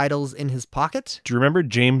 2 idols in his pocket. Do you remember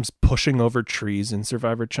James pushing over trees in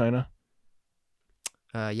Survivor China?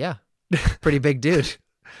 Yeah. Pretty big dude.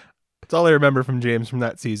 That's all I remember from James from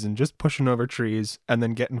that season. Just pushing over trees and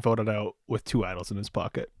then getting voted out with 2 idols in his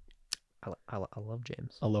pocket. I love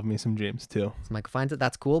James. I love me some James too. So Michael finds it.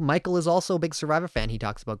 That's cool. Michael is also a big Survivor fan. He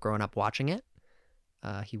talks about growing up watching it.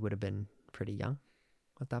 He would have been pretty young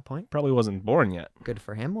at that point. Probably wasn't born yet. Good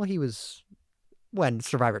for him. Well, he was when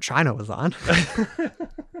Survivor China was on.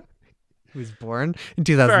 He was born in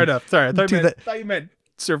 2000. Fair enough. Sorry, I thought you meant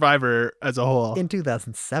Survivor as a whole. In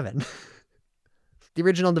 2007. The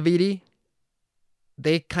original Navidi,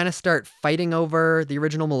 they kind of start fighting over the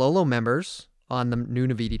original Malolo members on the new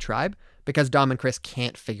Navidi tribe because Dom and Chris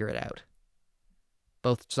can't figure it out.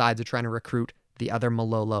 Both sides are trying to recruit the other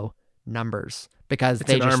Malolo numbers because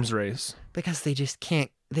It's an arms race. Because they just can't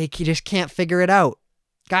figure it out.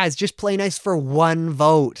 Guys, just play nice for one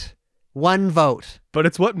vote. One vote. But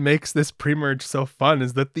it's what makes this pre-merge so fun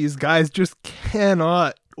is that these guys just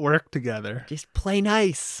cannot work together. Just play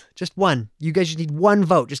nice. Just one. You guys just need one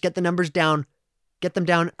vote. Just get the numbers down. Get them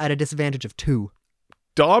down at a disadvantage of 2.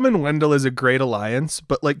 Dom and Wendell is a great alliance,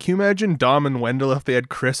 but can you imagine Dom and Wendell if they had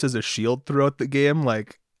Chris as a shield throughout the game?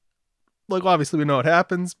 Like obviously we know what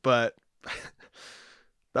happens, but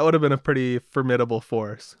that would have been a pretty formidable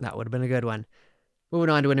force. That would have been a good one. Moving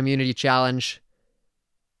on to an immunity challenge.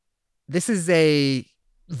 This is the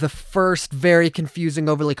first very confusing,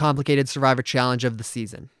 overly complicated Survivor challenge of the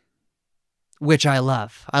season, which I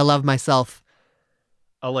love. I love myself.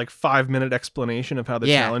 A 5-minute explanation of how the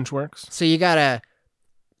challenge works. So you gotta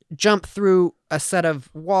jump through a set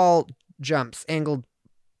of wall jumps, angled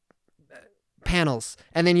panels,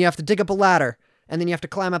 and then you have to dig up a ladder, and then you have to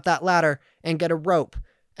climb up that ladder and get a rope,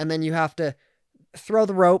 and then you have to throw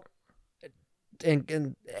the rope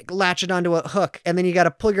and latch it onto a hook, and then you got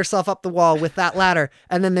to pull yourself up the wall with that ladder,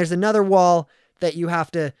 and then there's another wall that you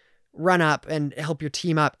have to run up and help your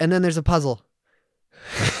team up, and then there's a puzzle.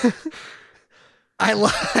 I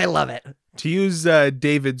love it. To use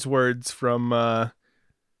David's words from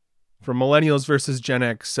Millennials versus Gen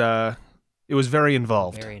X, it was very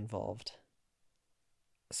involved. Very involved.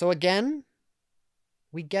 So again,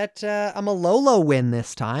 we get a Malolo win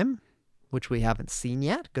this time, which we haven't seen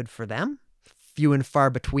yet. Good for them. Few and far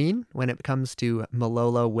between when it comes to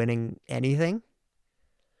Malolo winning anything.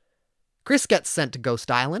 Chris gets sent to Ghost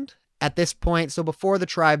Island. At this point, so before the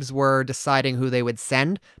tribes were deciding who they would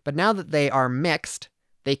send, but now that they are mixed,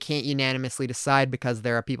 they can't unanimously decide because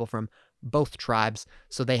there are people from both tribes,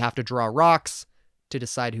 so they have to draw rocks to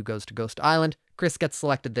decide who goes to Ghost Island. Chris gets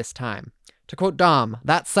selected this time. To quote Dom,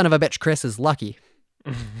 that son of a bitch Chris is lucky.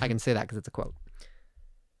 I can say that because it's a quote.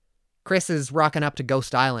 Chris is rocking up to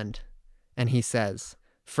Ghost Island, and he says,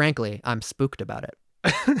 frankly, I'm spooked about it.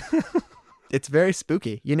 It's very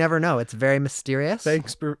spooky. You never know. It's very mysterious.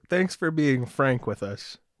 Thanks for being frank with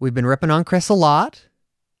us. We've been ripping on Chris a lot.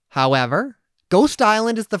 However, Ghost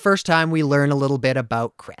Island is the first time we learn a little bit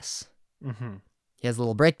about Chris. Mm-hmm. He has a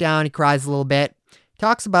little breakdown. He cries a little bit. He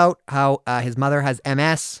talks about how his mother has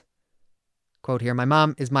MS. Quote here, "My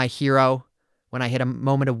mom is my hero. When I hit a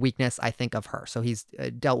moment of weakness, I think of her." So he's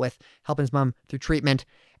dealt with helping his mom through treatment.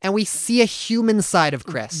 And we see a human side of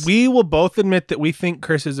Chris. We will both admit that we think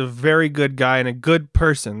Chris is a very good guy and a good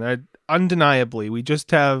person. Undeniably. We just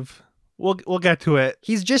have... We'll get to it.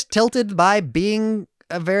 He's just tilted by being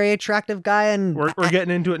a very attractive guy, and We're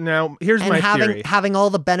getting into it now. Here's my theory. Having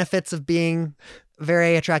all the benefits of being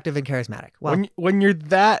very attractive and charismatic. Well, When you're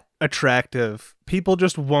that attractive, people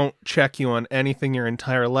just won't check you on anything your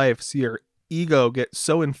entire life. So your ego gets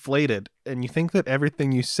so inflated, and you think that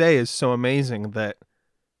everything you say is so amazing that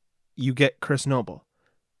you get Chris Noble.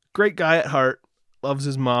 Great guy at heart, loves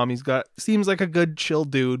his mom. Seems like a good, chill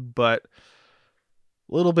dude, but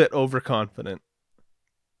a little bit overconfident.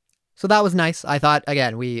 so that was nice. I thought,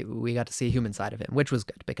 again, we got to see a human side of him, which was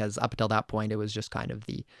good, because up until that point, it was just kind of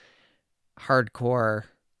the hardcore,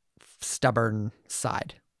 stubborn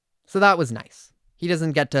side. So that was nice. He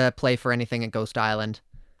doesn't get to play for anything at Ghost Island.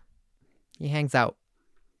 He hangs out.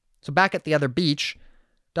 So back at the other beach,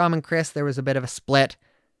 Dom and Chris, there was a bit of a split.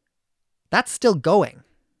 That's still going.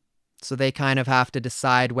 So they kind of have to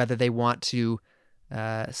decide whether they want to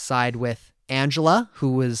side with Angela,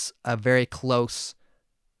 who was a very close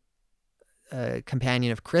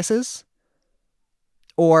companion of Chris's,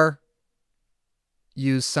 or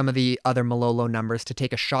use some of the other Malolo numbers to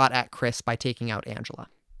take a shot at Chris by taking out Angela.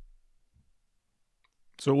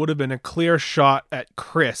 So it would have been a clear shot at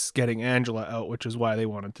Chris getting Angela out, which is why they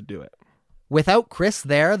wanted to do it. Without Chris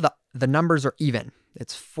there, the numbers are even.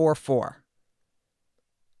 It's 4-4.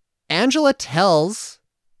 Angela tells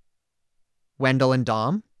Wendell and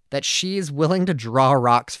Dom that she's willing to draw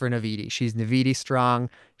rocks for Navidi. She's Navidi strong.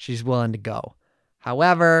 She's willing to go.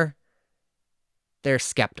 However, they're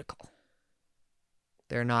skeptical.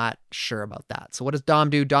 They're not sure about that. So what does Dom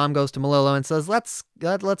do? Dom goes to Malolo and says, let's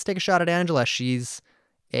take a shot at Angela. She's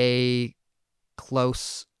a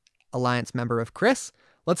close alliance member of Chris.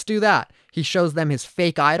 Let's do that. He shows them his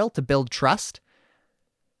fake idol to build trust,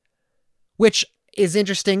 which is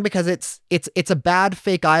interesting because it's a bad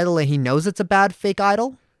fake idol, and he knows it's a bad fake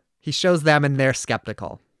idol. He shows them and they're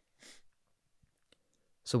skeptical.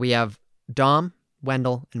 So we have Dom,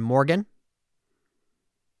 Wendell, and Morgan.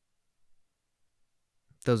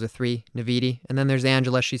 Those are 3. Navidi. And then there's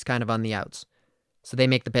Angela. She's kind of on the outs. So they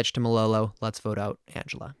make the pitch to Malolo. Let's vote out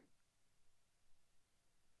Angela.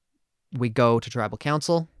 We go to Tribal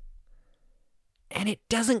Council. And it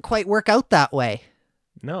doesn't quite work out that way.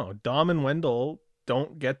 No, Dom and Wendell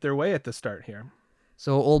don't get their way at the start here.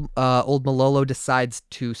 So old Malolo decides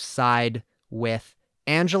to side with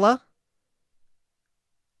Angela,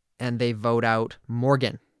 and they vote out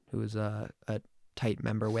Morgan, who's a tight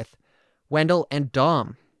member with Wendell and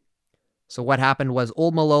Dom. So what happened was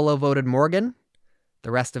old Malolo voted Morgan, the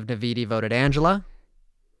rest of Navidi voted Angela.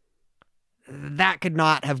 That could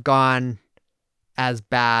not have gone as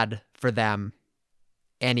bad for them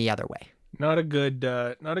any other way. Not a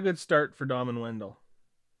good start for Dom and Wendell.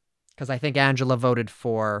 Because I think Angela voted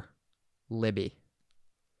for Libby.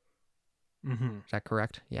 Mm-hmm. Is that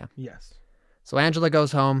correct? Yeah. Yes. So Angela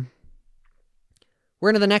goes home. We're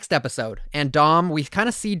into the next episode. And Dom, we kind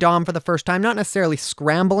of see Dom for the first time, not necessarily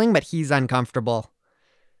scrambling, but he's uncomfortable.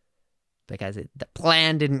 Because the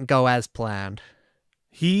plan didn't go as planned.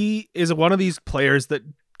 He is one of these players that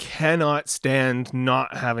cannot stand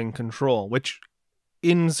not having control, which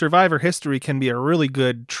in Survivor history can be a really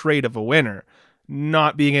good trait of a winner.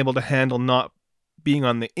 Not being able to handle not being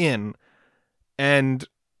on the in and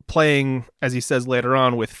playing, as he says later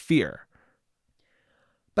on, with fear.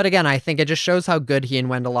 But again, I think it just shows how good he and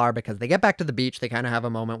Wendell are, because they get back to the beach. They kind of have a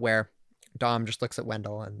moment where Dom just looks at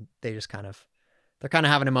Wendell and they're kind of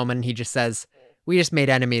having a moment, and he just says, "We just made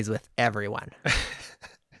enemies with everyone."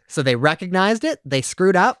 So they recognized it. They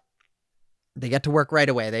screwed up. They get to work right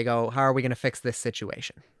away. They go, how are we going to fix this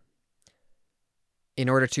situation? In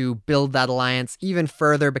order to build that alliance even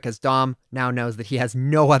further, because Dom now knows that he has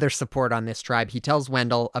no other support on this tribe, he tells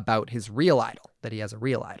Wendell about his real idol, that he has a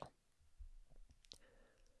real idol.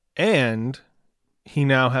 And he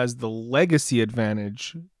now has the legacy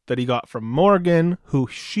advantage that he got from Morgan, who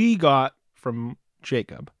she got from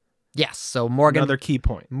Jacob. Yes, so Morgan... Another key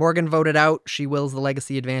point. Morgan voted out. She wills the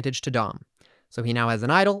legacy advantage to Dom. So he now has an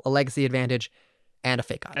idol, a legacy advantage, and a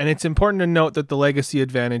fake idol. And it's important to note that the legacy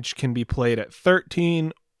advantage can be played at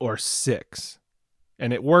 13 or 6.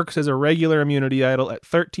 And it works as a regular immunity idol at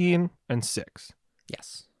 13 and 6.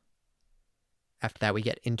 Yes. After that, we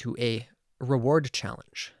get into a reward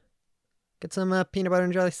challenge. Get some peanut butter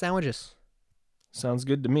and jelly sandwiches. Sounds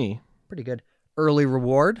good to me. Pretty good. Early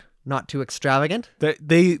reward, not too extravagant.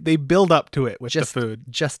 They build up to it with Just the food.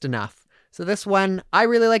 Just enough. So this one, I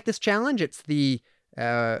really like this challenge. It's the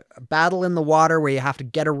battle in the water where you have to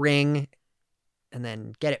get a ring and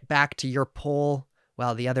then get it back to your pole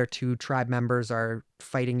while the other 2 tribe members are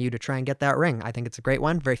fighting you to try and get that ring. I think it's a great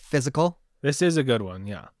one. Very physical. This is a good one,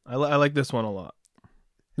 yeah. I like this one a lot.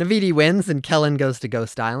 Navidi wins and Kellen goes to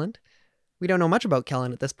Ghost Island. We don't know much about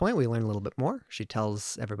Kellen at this point. We learn a little bit more. She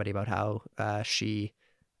tells everybody about how she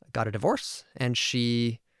got a divorce and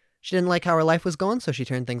she didn't like how her life was going, so she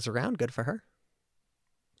turned things around. Good for her.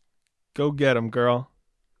 Go get him, girl.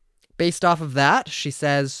 Based off of that, she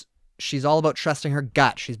says she's all about trusting her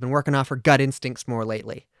gut. She's been working off her gut instincts more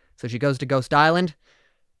lately. So she goes to Ghost Island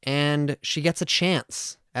and she gets a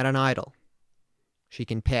chance at an idol. She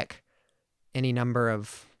can pick any number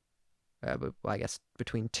of, I guess,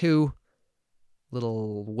 between 2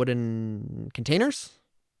 little wooden containers.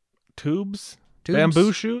 Tubes? Tubes.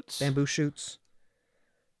 Bamboo shoots? Bamboo shoots.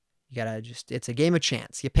 You gotta it's a game of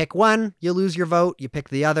chance. You pick one, you lose your vote. You pick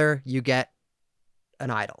the other, you get an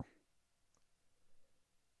idol.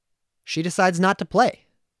 She decides not to play.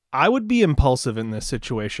 I would be impulsive in this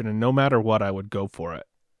situation, and no matter what, I would go for it.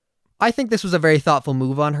 I think this was a very thoughtful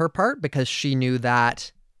move on her part because she knew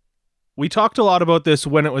that. We talked a lot about this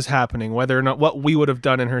when it was happening, whether or not what we would have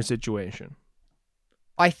done in her situation.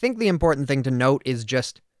 I think the important thing to note is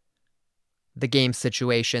just the game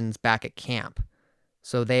situations back at camp.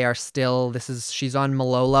 So they are still, she's on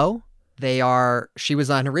Malolo. She was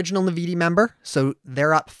an original Navidi member, so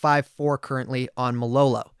they're up 5-4 currently on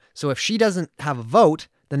Malolo. So if she doesn't have a vote,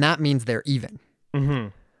 then that means they're even. Mm-hmm.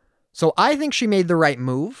 So I think she made the right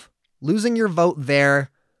move. Losing your vote there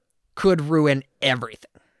could ruin everything.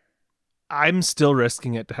 I'm still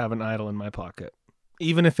risking it to have an idol in my pocket,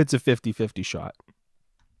 even if it's a 50-50 shot.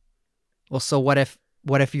 Well, so what if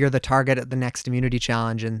you're the target at the next immunity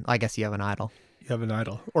challenge and I guess you have an idol? You have an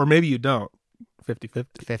idol. Or maybe you don't. 50-50.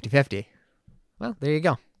 50-50. Well, there you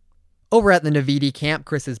go. Over at the Navidi camp,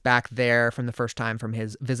 Chris is back there from the first time from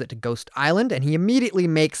his visit to Ghost Island, and he immediately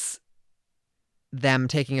makes them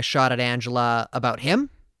taking a shot at Angela about him,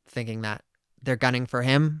 thinking that they're gunning for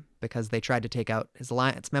him because they tried to take out his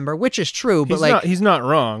alliance member, which is true, but he's not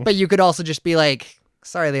wrong. But you could also just be like,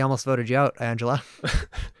 sorry, they almost voted you out, Angela.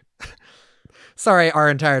 Sorry, our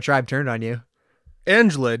entire tribe turned on you.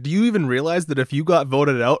 Angela, do you even realize that if you got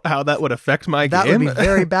voted out, how that would affect my game? That would be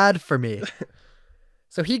very bad for me.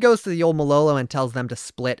 So he goes to the old Malolo and tells them to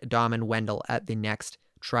split Dom and Wendell at the next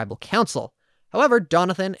tribal council. However,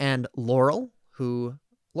 Donathan and Laurel's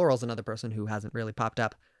another person who hasn't really popped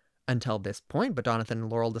up until this point, but Donathan and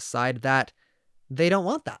Laurel decide that they don't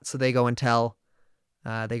want that. So they go and talk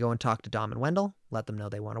to Dom and Wendell, let them know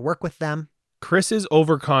they want to work with them. Chris's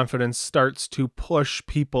overconfidence starts to push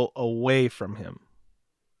people away from him.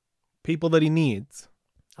 People that he needs.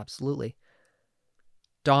 Absolutely.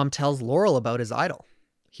 Dom tells Laurel about his idol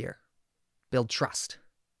here. Build trust.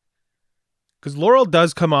 Because Laurel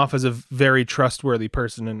does come off as a very trustworthy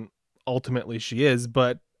person, and ultimately she is,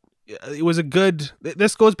 but it was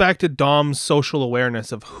this goes back to Dom's social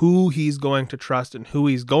awareness of who he's going to trust and who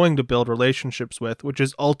he's going to build relationships with, which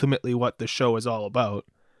is ultimately what the show is all about.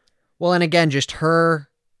 Well, and again, just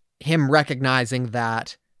him recognizing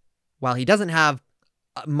that while he doesn't have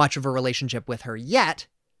much of a relationship with her yet,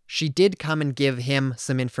 she did come and give him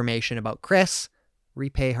some information about Chris,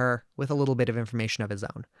 repay her with a little bit of information of his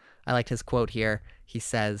own. I liked his quote here. He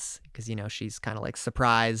says, because, she's kind of like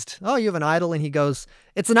surprised. Oh, you have an idol? And he goes,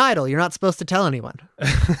 it's an idol. You're not supposed to tell anyone.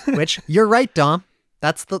 Which, you're right, Dom.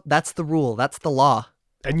 That's the rule. That's the law.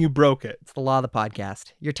 And you broke it. It's the law of the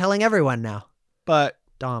podcast. You're telling everyone now. But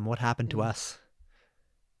Dom, what happened to us?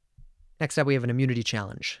 Next up, we have an immunity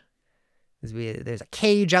challenge. There's a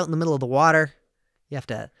cage out in the middle of the water. You have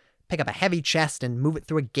to pick up a heavy chest and move it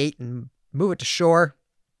through a gate and move it to shore.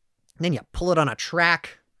 And then you pull it on a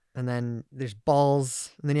track. And then there's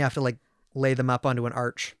balls. And then you have to lay them up onto an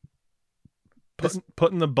arch.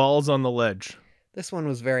 Putting the balls on the ledge. This one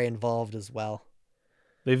was very involved as well.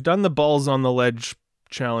 They've done the balls on the ledge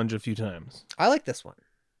challenge a few times. I like this one.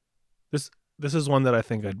 This is one that I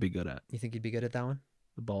think I'd be good at. You think you'd be good at that one?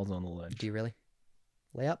 The balls on the ledge. Do you really?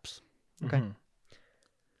 Layups? Okay. Mm-hmm.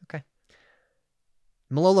 Okay.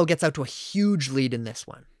 Malolo gets out to a huge lead in this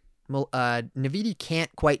one. Navidi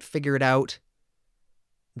can't quite figure it out.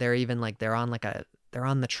 They're even they're on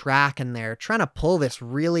the track and they're trying to pull this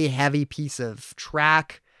really heavy piece of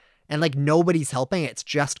track and nobody's helping. It's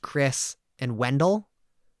just Chris and Wendell.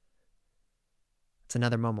 It's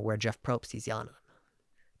another moment where Jeff Probst, he's yelling at them.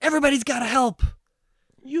 Everybody's got to help.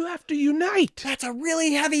 You have to unite. That's a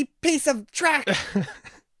really heavy piece of track.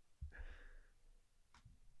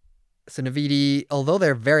 So Navidi, although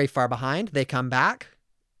they're very far behind, they come back.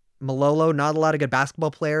 Malolo, not a lot of good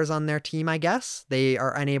basketball players on their team, I guess. They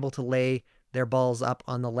are unable to lay their balls up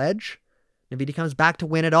on the ledge. Navidi comes back to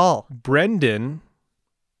win it all. Brendan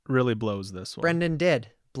really blows this one. Brendan did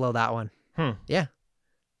blow that one. Yeah.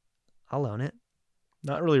 I'll own it.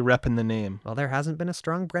 Not really repping the name. Well, there hasn't been a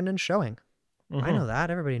strong Brendan showing. I know that.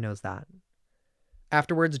 Everybody knows that.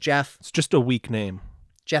 Afterwards, Jeff It's just a weak name.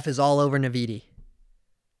 is all over Navidi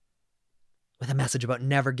with a message about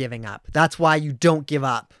never giving up. That's why you don't give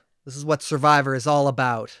up. This is what Survivor is all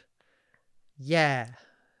about. Yeah.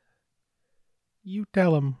 You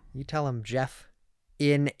tell him. You tell him, Jeff.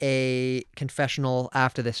 In a confessional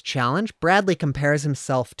after this challenge, Bradley compares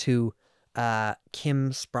himself to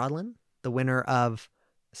Kim Spradlin, the winner of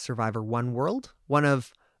Survivor One World. One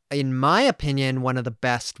of, in my opinion, one of the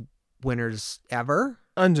best winners ever.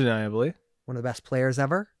 Undeniably. One of the best players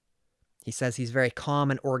ever. He says he's very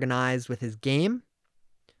calm and organized with his game.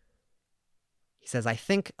 He says, I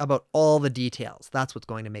think about all the details. That's what's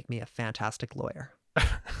going to make me a fantastic lawyer.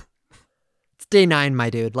 It's day 9, my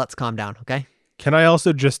dude. Let's calm down, okay? Can I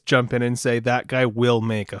also just jump in and say that guy will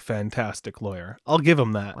make a fantastic lawyer? I'll give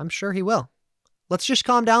him that. I'm sure he will. Let's just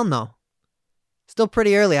calm down, though. Still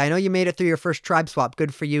pretty early. I know you made it through your first tribe swap.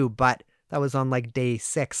 Good for you, but that was on like day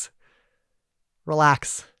 6.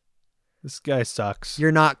 Relax. This guy sucks.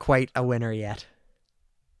 You're not quite a winner yet.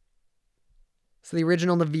 So the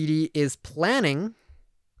original Navidi is planning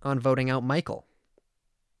on voting out Michael.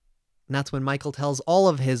 And that's when Michael tells all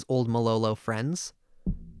of his old Malolo friends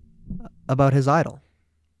about his idol.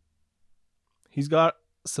 He's got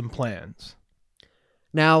some plans.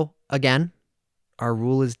 Now, again, our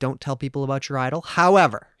rule is don't tell people about your idol.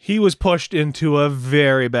 However, He was pushed into a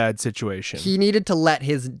very bad situation. he needed to let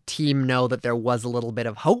his team know that there was a little bit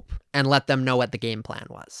of hope and let them know what the game plan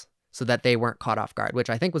was so that they weren't caught off guard, which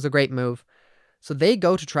I think was a great move. So they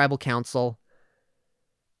go to tribal council.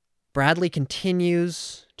 Bradley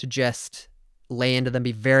continues to just lay into them,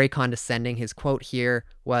 be very condescending. His quote here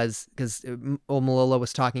was, because Malolo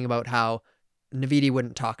was talking about how Navidi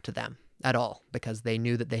wouldn't talk to them at all because they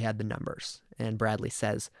knew that they had the numbers. And Bradley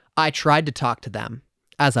says, I tried to talk to them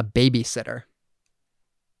as a babysitter.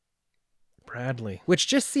 Bradley. Which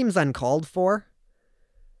just seems uncalled for.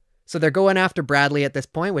 So they're going after Bradley at this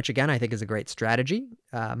point, which again, I think is a great strategy.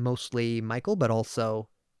 Mostly Michael, but also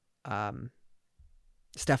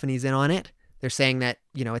Stephanie's in on it. They're saying that,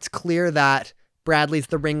 you know, it's clear that Bradley's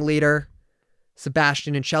the ringleader.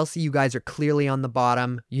 Sebastian and Chelsea, you guys are clearly on the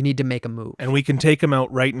bottom. You need to make a move. And we can take him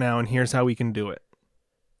out right now, and here's how we can do it.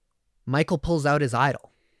 Michael pulls out his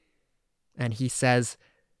idol. And he says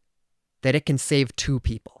that it can save 2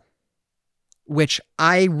 people. Which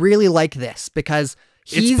I really like this because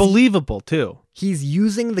It's believable, too. he's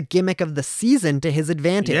using the gimmick of the season to his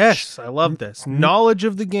advantage. Yes, I love this. Knowledge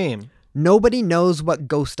of the game. Nobody knows what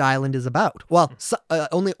Ghost Island is about. Well,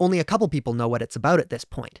 only a couple people know what it's about at this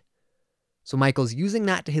point. So Michael's using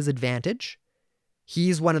that to his advantage.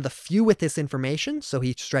 He's one of the few with this information, so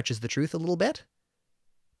he stretches the truth a little bit.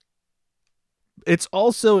 It's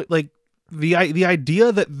also like the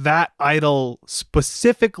idea that idol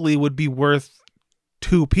specifically would be worth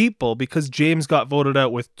 2 people because James got voted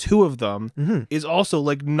out with 2 of them is also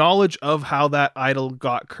like knowledge of how that idol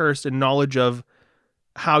got cursed and knowledge of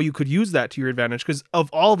how you could use that to your advantage. Because of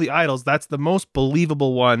all the idols, that's the most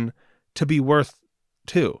believable one to be worth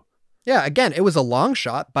 2. Yeah, again, it was a long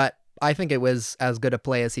shot, but I think it was as good a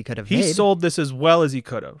play as he could have He made. sold this as well as he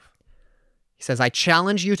could have. He says, I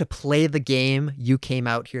challenge you to play the game you came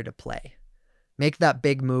out here to play. Make that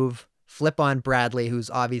big move. Flip on Bradley, who's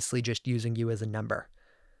obviously just using you as a number.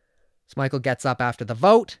 So Michael gets up after the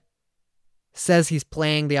vote, says he's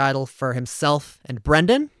playing the idol for himself and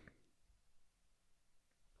Brendan.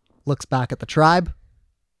 Looks back at the tribe.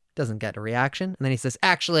 Doesn't get a reaction. And then he says,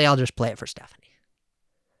 actually, I'll just play it for Stephanie.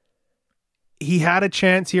 He had a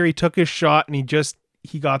chance here. He took his shot and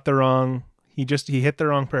he got the wrong. He hit the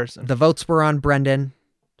wrong person. The votes were on Brendan.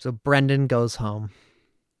 So Brendan goes home.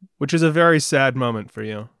 Which is a very sad moment for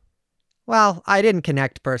you. Well, I didn't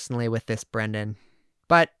connect personally with this Brendan.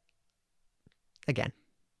 But again,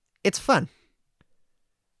 it's fun.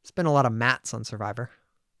 It's been a lot of Matts on Survivor.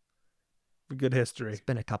 Good history. It's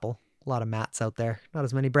been a couple. A lot of Matts out there. Not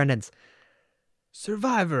as many Brendans.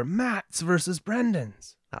 Survivor, Matts versus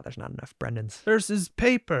Brendans. No, there's not enough Brendans Versus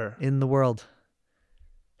Paper. in the world.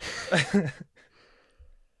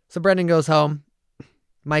 So Brendan goes home.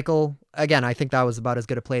 Michael, again, I think that was about as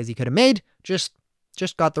good a play as he could have made. Just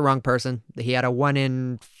just got the wrong person. He had a 1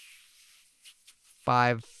 in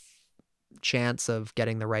 5 chance of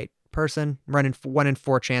getting the right person, 1 in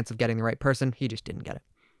 4 chance of getting the right person. He just didn't get it.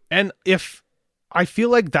 And if I feel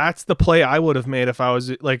like that's the play I would have made if I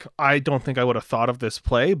was like, I don't think I would have thought of this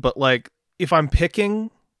play, but like if I'm picking,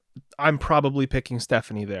 I'm probably picking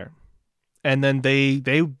Stephanie there. And then they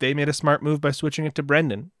made a smart move by switching it to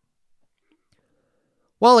Brendan.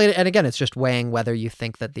 Well, and again, it's just weighing whether you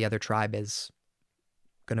think that the other tribe is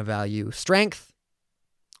going to value strength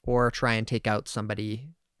or try and take out somebody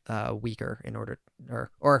weaker in order,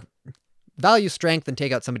 or value strength and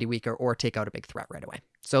take out somebody weaker or take out a big threat right away.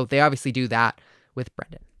 So they obviously do that with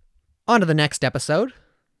Brendan. On to the next episode.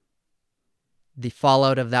 The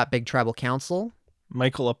fallout of that big tribal council.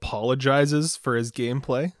 Michael apologizes for his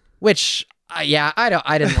gameplay. Which, I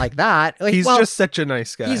didn't like that. Like, He's just such a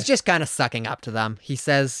nice guy. He's just kind of sucking up to them. He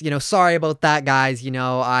says, sorry about that, guys.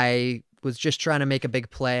 I was just trying to make a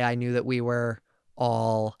big play. I knew that we were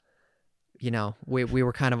all, we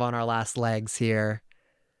were kind of on our last legs here.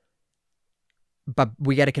 But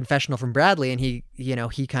we get a confessional from Bradley, and he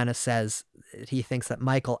kind of says he thinks that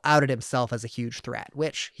Michael outed himself as a huge threat,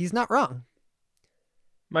 which he's not wrong.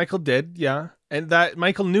 Michael did, yeah. And that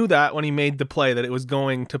Michael knew that when he made the play that it was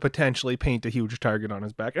going to potentially paint a huge target on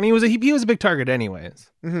his back. And he was a big target anyways.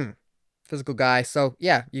 Mm-hmm. Physical guy. So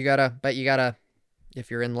yeah, you gotta, if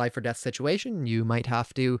you're in life or death situation, you might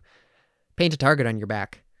have to paint a target on your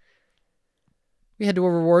back. We head to a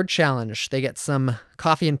reward challenge. They get some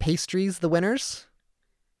coffee and pastries, the winners.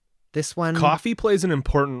 This one... Coffee plays an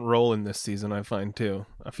important role in this season, I find, too.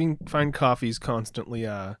 I find coffee's constantly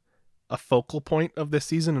a focal point of this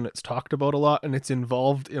season, and it's talked about a lot, and it's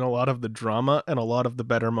involved in a lot of the drama and a lot of the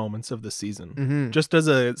better moments of the season. Mm-hmm. Just as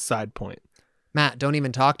a side point. Matt, don't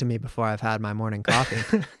even talk to me before I've had my morning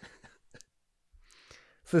coffee.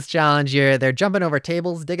 So this challenge here, they're jumping over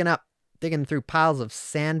tables, digging through piles of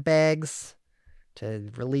sandbags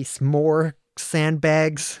to release more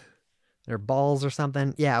sandbags or balls or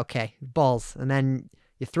something. Yeah, okay, balls. And then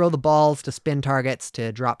you throw the balls to spin targets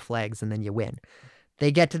to drop flags, and then you win.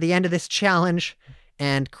 They get to the end of this challenge,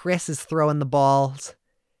 and Chris is throwing the balls.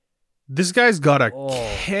 This guy's got a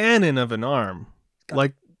cannon of an arm.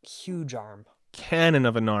 Like huge arm. Cannon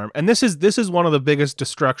of an arm. And this is one of the biggest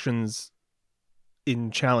destructions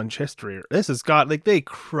in challenge history. This has got, like, they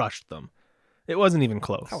crushed them. It wasn't even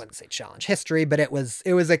close. I wouldn't say challenge history, but it was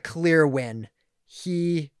a clear win.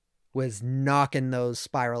 He was knocking those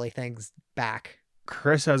spirally things back.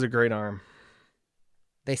 Chris has a great arm.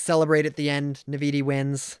 They celebrate at the end. Navidi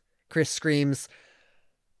wins. Chris screams,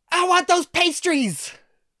 "I want those pastries!"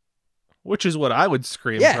 Which is what I would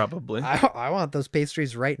scream, probably. I want those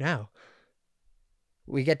pastries right now.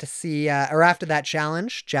 We get to see, or after that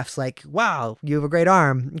challenge, Jeff's like, "Wow, you have a great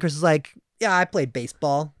arm." And Chris is like, "Yeah, I played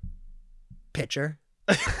baseball. Pitcher."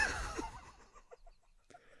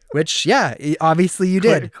 Which, yeah, obviously you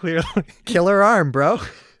did. Clearly. Killer arm, bro.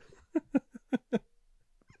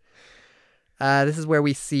 This is where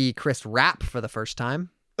we see Chris rap for the first time.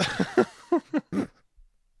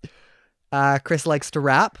 Chris likes to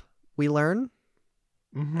rap, we learn.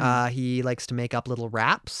 Mm-hmm. He likes to make up little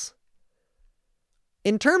raps.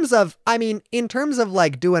 In terms of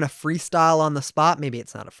like doing a freestyle on the spot, maybe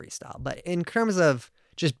it's not a freestyle, but in terms of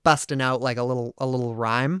just busting out like a little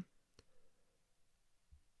rhyme,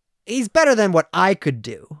 he's better than what I could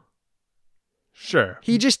do. Sure.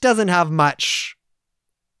 He just doesn't have much.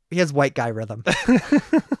 He has white guy rhythm.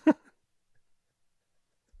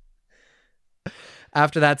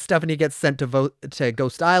 After that, Stephanie gets sent to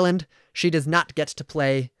Ghost Island. She does not get to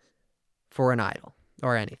play for an idol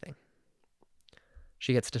or anything.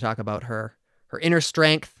 She gets to talk about her inner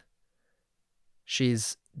strength.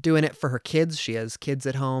 She's doing it for her kids. She has kids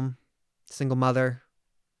at home, single mother.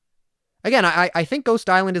 Again, I think Ghost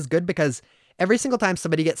Island is good because every single time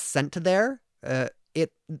somebody gets sent to there,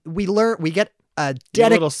 we get a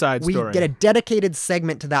little side story. We get a dedicated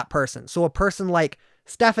segment to that person. So a person like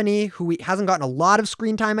Stephanie, who hasn't gotten a lot of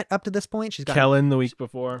screen time up to this point. She's got Kellen the week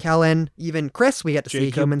before. Kellen, even Chris. We get to see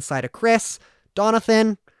a human side of Chris.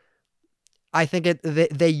 Donathan. I think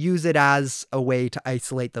they use it as a way to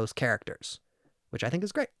isolate those characters, which I think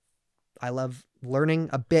is great. I love learning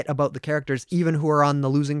a bit about the characters, even who are on the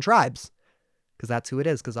losing tribes, because that's who it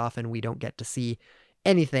is. Because often we don't get to see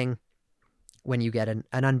anything when you get an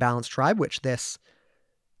unbalanced tribe, which this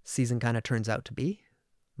season kind of turns out to be.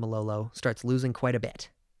 Malolo starts losing quite a bit.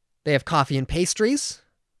 They have coffee and pastries.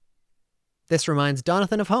 This reminds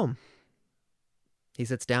Donathan of home. He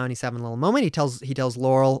sits down, he's having a little moment. He tells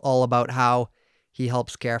Laurel all about how he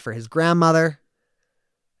helps care for his grandmother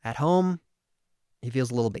at home. He feels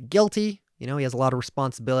a little bit guilty. You know, he has a lot of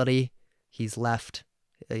responsibility. He's left,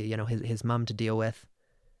 his mom to deal with.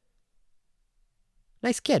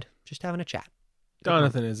 Nice kid, just having a chat.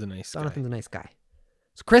 Donathan is a nice guy. Donathan's a nice guy.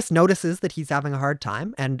 So Chris notices that he's having a hard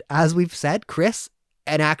time, and as we've said, Chris,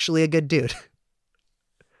 and actually a good dude.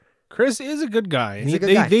 Chris is a good guy. He's a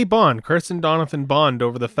good guy. They bond. Chris and Donathan bond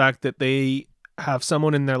over the fact that they have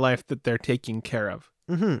someone in their life that they're taking care of.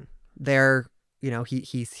 Mm-hmm. They're,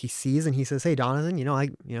 he sees and he says, "Hey, Donathan, I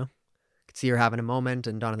could see you're having a moment,"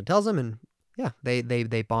 and Donathan tells him, and yeah,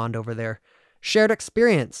 they bond over their shared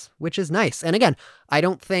experience, which is nice. And again, I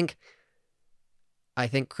think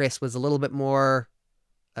Chris was a little bit more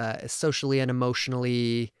socially and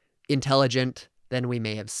emotionally intelligent than we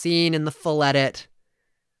may have seen in the full edit.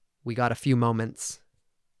 We got a few moments,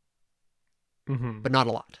 but not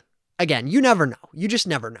a lot. Again, you never know. You just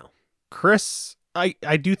never know. Chris,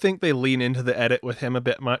 I do think they lean into the edit with him a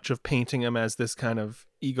bit much of painting him as this kind of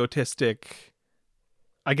egotistic,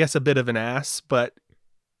 I guess a bit of an ass, but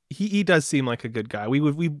he does seem like a good guy. We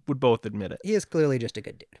would both admit it. He is clearly just a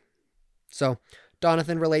good dude. So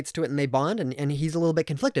Donathan relates to it and they bond, and he's a little bit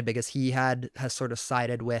conflicted because he has sort of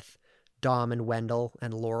sided with Dom and Wendell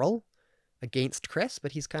and Laurel against Chris,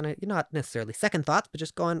 but he's kind of not necessarily second thoughts, but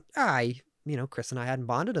just going, Chris and I hadn't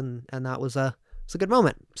bonded, and that was a good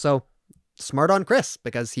moment. So smart on Chris,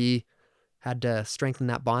 because he had to strengthen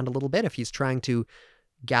that bond a little bit if he's trying to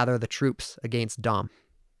gather the troops against Dom.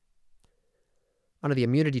 Onto the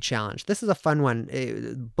immunity challenge. This is a fun one.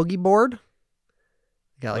 Boogie board. You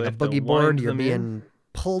got like a boogie board. You're being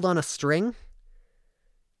pulled on a string.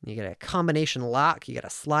 You get a combination lock. You get a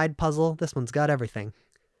slide puzzle. This one's got everything.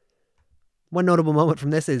 One notable moment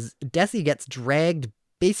from this is Desi gets dragged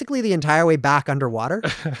basically the entire way back underwater.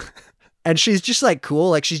 And she's just like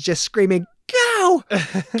cool. Like she's just screaming, "Go!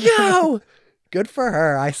 Go!" Good for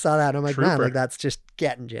her. I saw that. I'm like, man, like that's just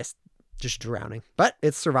getting just drowning. But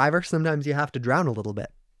it's Survivor. Sometimes you have to drown a little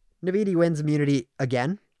bit. Navidi wins immunity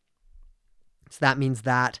again. So that means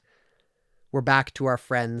that we're back to our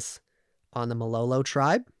friends on the Malolo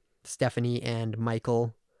tribe. Stephanie and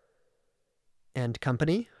Michael and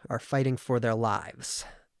company are fighting for their lives.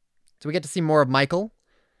 So we get to see more of Michael.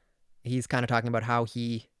 He's kind of talking about how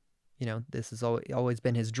he, this has always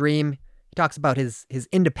been his dream. He talks about his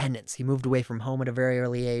independence. He moved away from home at a very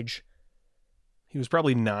early age. He was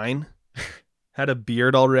probably 9. Had a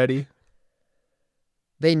beard already.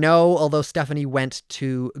 They know, although Stephanie went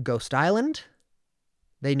to Ghost Island,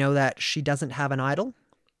 they know that she doesn't have an idol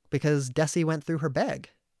because Desi went through her bag.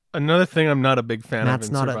 Another thing I'm not a big fan of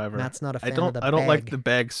in Survivor. Matt's not a fan of the bag. I don't like the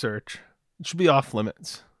bag search. It should be off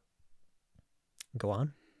limits. Go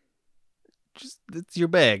on. It's your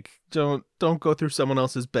bag. Don't go through someone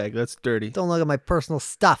else's bag. That's dirty. Don't look at my personal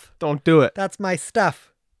stuff. Don't do it. That's my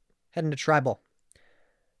stuff. Heading to Tribal.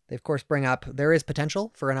 They, of course, bring up there is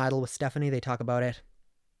potential for an idol with Stephanie. They talk about it.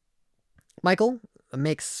 Michael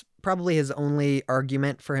makes probably his only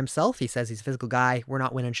argument for himself. He says he's a physical guy. We're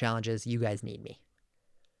not winning challenges. You guys need me.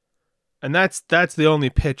 And that's the only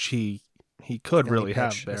pitch he could really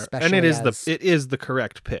have there. And it is the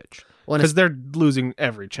correct pitch. Because they're losing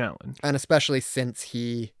every challenge. And especially since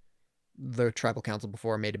the tribal council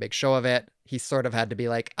before made a big show of it, he sort of had to be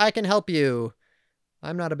like, I can help you.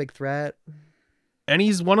 I'm not a big threat. And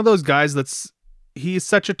he's one of those guys he's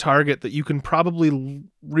such a target that you can probably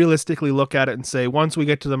realistically look at it and say, once we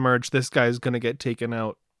get to the merge, this guy's going to get taken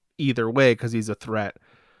out either way because he's a threat.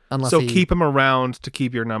 Keep him around to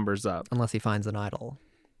keep your numbers up. Unless he finds an idol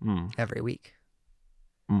every week.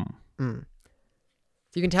 So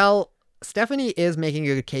you can tell Stephanie is making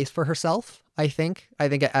a good case for herself, I think. I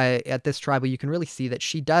think at this tribal, you can really see that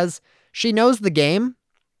she knows the game.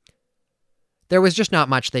 There was just not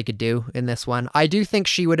much they could do in this one. I do think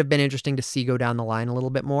she would have been interesting to see go down the line a little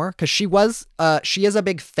bit more because she is a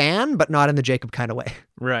big fan, but not in the Jacob kind of way.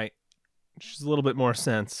 Right. She's a little bit more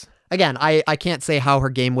sense. Again, I can't say how her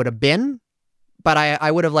game would have been, but I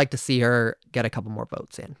would have liked to see her get a couple more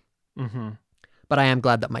votes in. Mm-hmm. But I am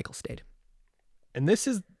glad that Michael stayed. And this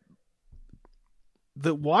is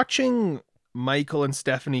watching Michael and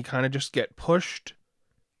Stephanie kind of just get pushed.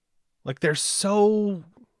 Like they're so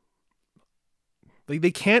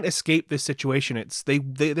they can't escape this situation. It's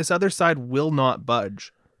this other side will not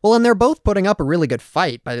budge. Well, and they're both putting up a really good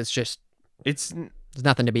fight, but there's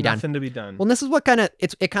nothing to be done. Nothing to be done. Well, and this is what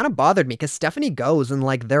it kind of bothered me because Stephanie goes and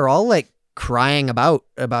like they're all like crying about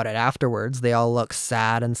it afterwards. They all look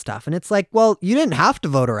sad and stuff, and it's like, well, you didn't have to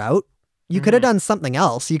vote her out. You could have done something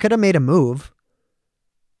else. You could have made a move.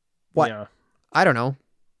 What? Yeah. I don't know.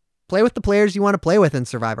 Play with the players you want to play with in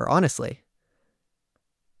Survivor, honestly.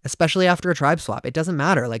 Especially after a tribe swap. It doesn't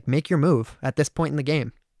matter. Like, make your move at this point in the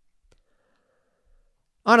game.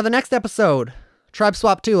 On to the next episode. Tribe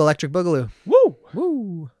Swap 2, Electric Boogaloo. Woo!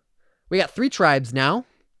 Woo. We got 3 tribes now.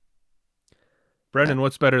 Brendan,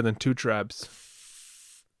 what's better than 2 tribes?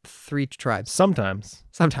 3 tribes. Sometimes.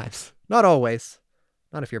 Sometimes. Not always.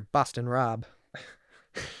 Not if you're Boston Rob.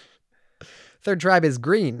 Third tribe is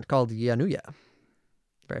green, called Yanuya.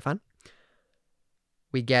 Very fun.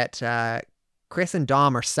 We get Chris and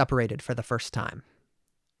Dom are separated for the first time.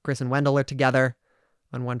 Chris and Wendell are together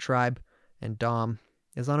on one tribe, and Dom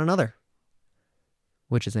is on another.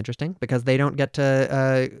 Which is interesting, because they don't get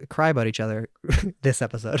to cry about each other this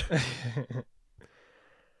episode.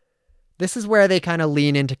 This is where they kind of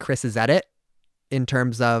lean into Chris's edit in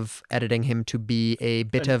terms of editing him to be a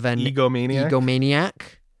bit of an egomaniac.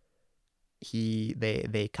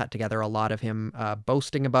 They cut together a lot of him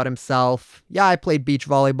boasting about himself. Yeah, I played beach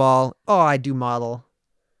volleyball. Oh, I do model.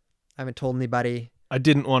 I haven't told anybody. I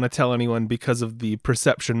didn't want to tell anyone because of the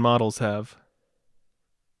perception models have.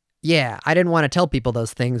 Yeah, I didn't want to tell people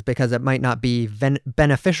those things because it might not be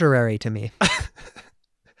beneficiary to me.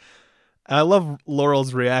 I love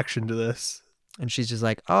Laurel's reaction to this. And she's just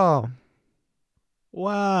like, oh.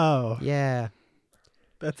 Wow. Yeah.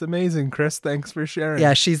 That's amazing, Chris. Thanks for sharing.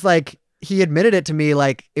 Yeah, she's like, he admitted it to me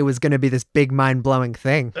like it was going to be this big mind-blowing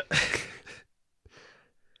thing.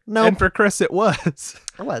 No. And for Chris, it was.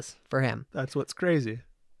 It was, for him. That's what's crazy.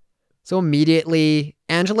 So immediately,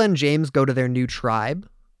 Angela and James go to their new tribe,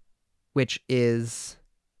 which is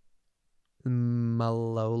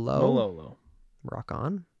Malolo. Rock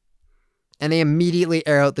on. And they immediately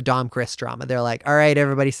air out the Dom Chris drama. They're like, all right,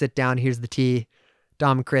 everybody sit down. Here's the tea.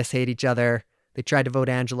 Dom and Chris hate each other. They tried to vote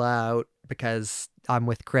Angela out because I'm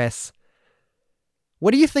with Chris.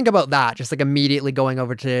 What do you think about that? Just like immediately going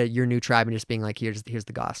over to your new tribe and just being like, here's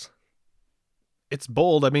the goss. It's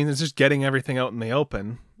bold. I mean, it's just getting everything out in the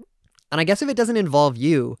open. And I guess if it doesn't involve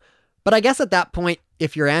you, but I guess at that point,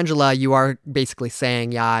 if you're Angela, you are basically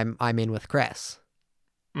saying, yeah, I'm in with Chris.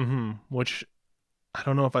 Mm-hmm. Which I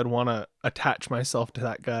don't know if I'd want to attach myself to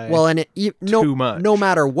that guy. Well, and too much. No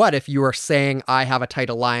matter what, if you are saying I have a tight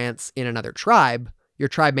alliance in another tribe, your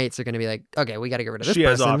tribe mates are going to be like, okay, we got to get rid of this person. She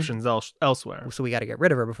has options elsewhere. So we got to get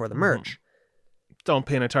rid of her before the merge. Don't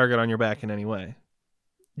paint a target on your back in any way.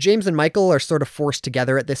 James and Michael are sort of forced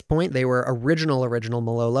together at this point. They were original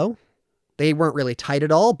Malolo. They weren't really tight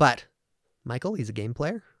at all, but Michael, he's a game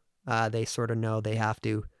player. They sort of know they have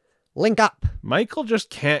to link up. Michael just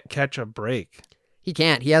can't catch a break. He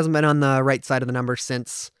can't. He hasn't been on the right side of the numbers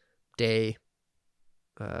since day,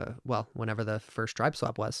 whenever the first tribe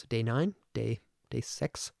swap was. Day 9? Day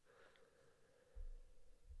 6?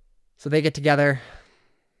 So they get together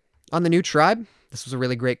on the new tribe. This was a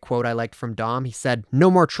really great quote I liked from Dom. He said,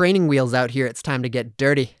 "No more training wheels out here. It's time to get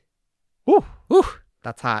dirty." Woo! Woo!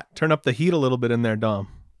 That's hot. Turn up the heat a little bit in there, Dom.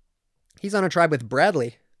 He's on a tribe with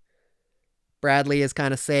Bradley. Bradley is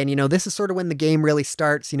kind of saying, this is sort of when the game really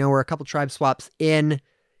starts. We're a couple tribe swaps in.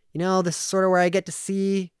 This is sort of where I get to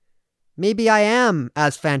see maybe I am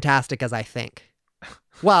as fantastic as I think.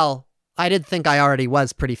 Well, I did think I already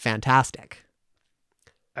was pretty fantastic.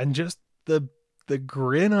 And just the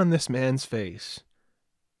grin on this man's face.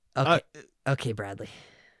 Okay, Bradley.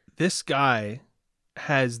 This guy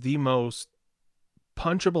has the most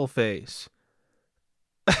punchable face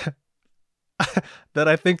that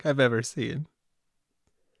I think I've ever seen.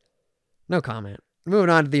 No comment. Moving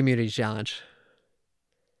on to the immunity challenge.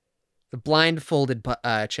 The blindfolded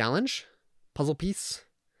challenge. Puzzle piece.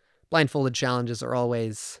 Blindfolded challenges are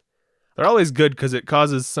always... They're always good because it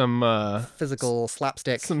causes some... physical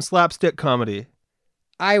slapstick. Some slapstick comedy.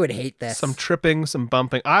 I would hate this. Some tripping, some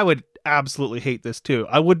bumping. I would absolutely hate this too.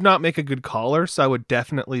 I would not make a good caller, so I would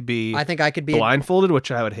definitely be... I think I could be... blindfolded,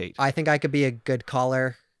 which I would hate. I think I could be a good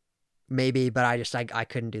caller, maybe, but I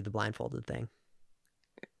couldn't do the blindfolded thing.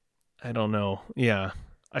 I don't know. Yeah.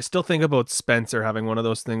 I still think about Spencer having one of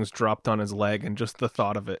those things dropped on his leg, and just the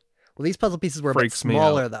thought of it. Well, these puzzle pieces were a bit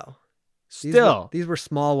smaller, though. These were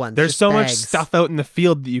small ones. There's so much stuff out in the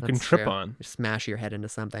field that you can trip on. Just smash your head into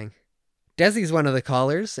something. Desi's one of the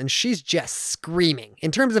callers, and she's just screaming. In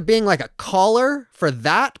terms of being like a caller for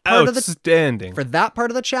that part Outstanding. For that part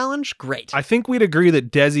of the challenge, great. I think we'd agree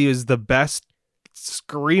that Desi is the best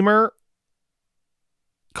screamer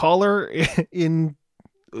caller in...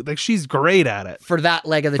 Like, she's great at it. For that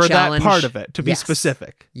leg of the challenge. For that part of it, to be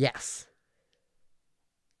specific. Yes.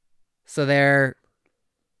 So they're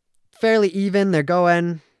fairly even. They're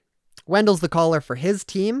going. Wendell's the caller for his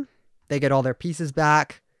team. They get all their pieces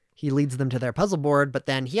back. He leads them to their puzzle board, but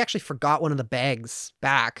then he actually forgot one of the bags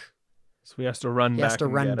back. So he has to run back. He has to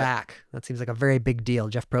run back. That seems like a very big deal.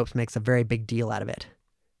 Jeff Probst makes a very big deal out of it.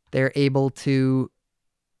 They're able to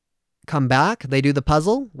come back. They do the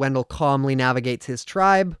puzzle. Wendell calmly navigates his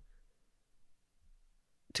tribe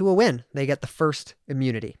to a win. They get the first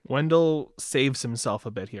immunity. Wendell saves himself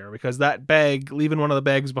a bit here because that bag, leaving one of the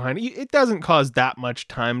bags behind, it doesn't cause that much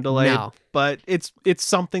time delay, No. but it's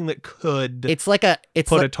something that could It's like a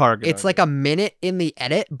put a target. It's on like a minute in the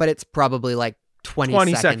edit, but it's probably like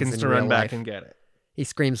 20 seconds in to real run back life. and get it. He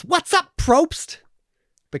screams, "What's up, Probst?"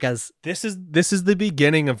 Because This is the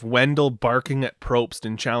beginning of Wendell barking at Probst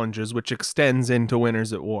in challenges, which extends into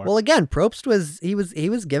Winners at War. well, again, Probst was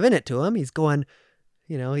giving it to him. He's going,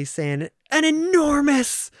 he's saying an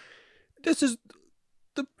enormous this is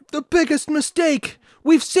the biggest mistake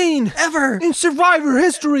we've seen ever. in Survivor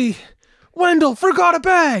history. Wendell forgot a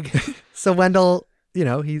bag. So Wendell,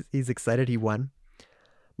 he's excited. He won.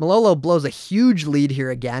 Malolo blows a huge lead here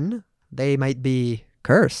again. They might be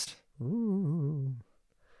cursed. Ooh.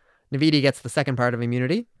 Navidi gets the second part of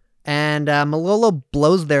immunity. And Malolo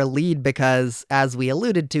blows their lead because, as we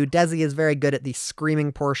alluded to, Desi is very good at the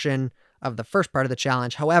screaming portion of the first part of the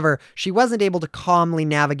challenge. However, she wasn't able to calmly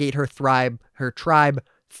navigate her tribe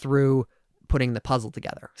through putting the puzzle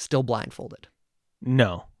together, still blindfolded.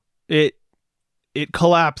 No. It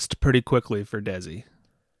collapsed pretty quickly for Desi.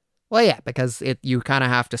 Well, yeah, because you kind of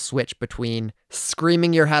have to switch between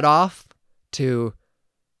screaming your head off to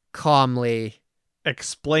calmly,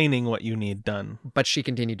 Explaining what you need done. but she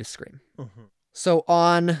continued to scream. So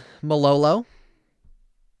on Malolo,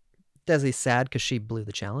 Desi's sad because she blew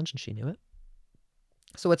the challenge and she knew it.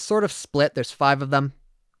 So it's sort of split. There's 5 of them.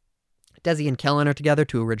 Desi and Kellen are together,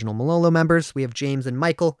 2 original Malolo members. We have James and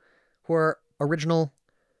Michael, who are original.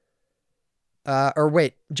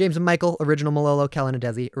 James and Michael, original Malolo. Kellen and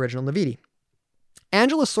Desi, original Navidi.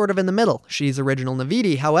 Angela's sort of in the middle. She's original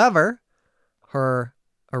Navidi. However, her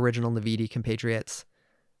original Navidi compatriots,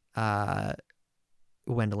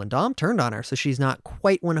 Wendell and Dom, turned on her. So she's not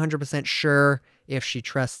quite 100% sure if she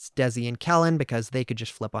trusts Desi and Kellen because they could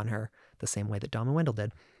just flip on her the same way that Dom and Wendell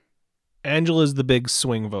did. Angela's the big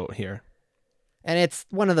swing vote here. And it's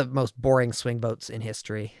one of the most boring swing votes in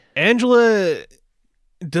history. Angela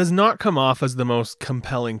does not come off as the most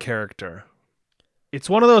compelling character. It's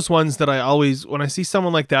one of those ones that I always, when I see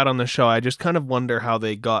someone like that on the show, I just kind of wonder how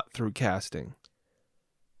they got through casting.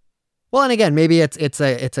 Well, and again, maybe it's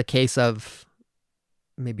a case of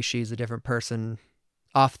maybe she's a different person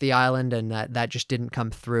off the island and that just didn't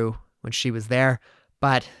come through when she was there.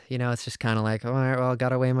 But, it's just kind of like, all right, well,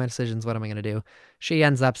 gotta weigh my decisions. What am I going to do? She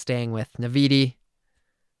ends up staying with Navidi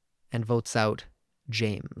and votes out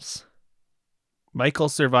James. Michael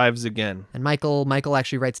survives again. And Michael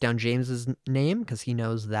actually writes down James's name because he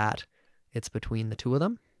knows that it's between the 2 of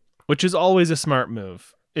them. Which is always a smart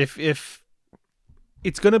move. If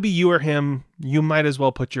it's going to be you or him, you might as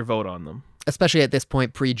well put your vote on them. Especially at this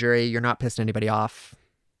point, pre-jury, you're not pissing anybody off.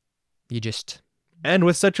 You just... And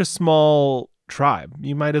with such a small tribe,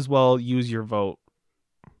 you might as well use your vote.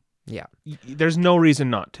 Yeah. There's no reason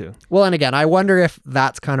not to. Well, and again, I wonder if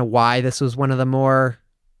that's kind of why this was one of the more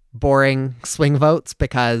boring swing votes,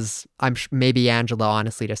 because maybe Angela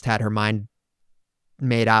honestly just had her mind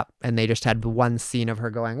made up and they just had one scene of her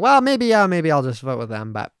going, well, maybe I'll just vote with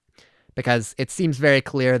them. But because it seems very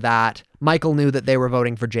clear that Michael knew that they were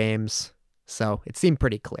voting for James. So it seemed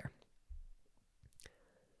pretty clear.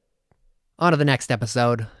 On to the next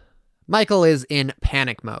episode. Michael is in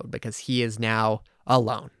panic mode because he is now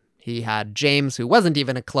alone. He had James, who wasn't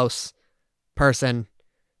even a close person,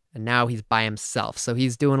 and now he's by himself. So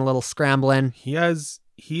he's doing a little scrambling. He is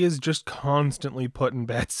just constantly put in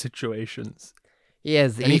bad situations. He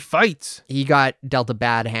is. And he fights. He got dealt a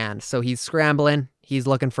bad hand. So he's scrambling. He's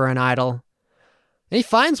looking for an idol. And he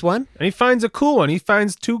finds one. And he finds a cool one. He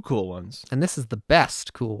finds 2 cool ones. And this is the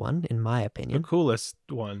best cool one, in my The opinion. coolest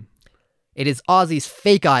one. It is Ozzy's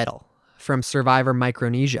fake idol from Survivor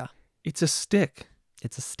Micronesia. It's a stick,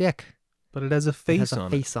 It's a stick. but it has a face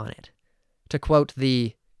on it. on it. To quote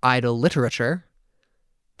the idol literature,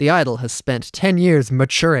 the idol has spent 10 years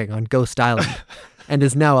maturing on Ghost Island and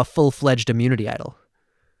is now a full-fledged immunity idol.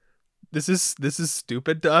 This is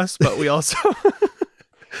stupid to us, but we also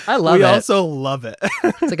I love we it. also love it.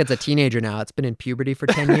 It's like it's a teenager now. It's been in puberty for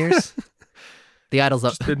 10 years. The idol's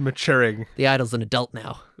It's been maturing. the idol's an adult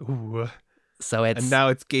now. Ooh. So it's And now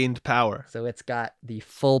it's gained power. so it's got the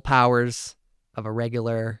full powers of a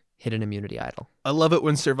regular hidden immunity idol. I love it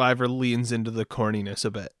when Survivor leans into the corniness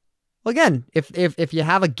a bit. Well, again, if you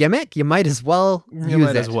have a gimmick, you might as well You use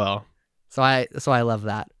might it. as well. So I love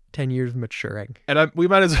that. 10 years maturing. And we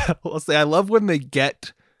might as well say, I love when they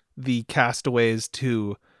get the castaways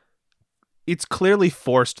to, it's clearly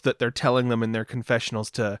forced that they're telling them in their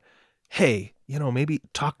confessionals to, hey, maybe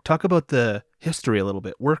talk about the history a little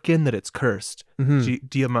bit. Work in that it's cursed. Mhm.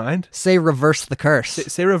 Do you mind? Say reverse the curse.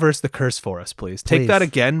 Say reverse the curse for us, please. Take that Please.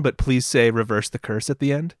 again, but please say reverse the curse at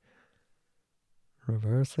the end.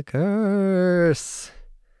 Reverse the curse.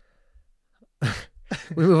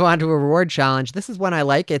 We move on to a reward challenge. This is one I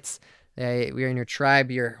like. It's we're in your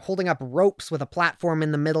tribe. You're holding up ropes with a platform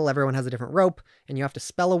in the middle. Everyone has a different rope, and you have to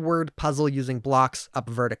spell a word puzzle using blocks up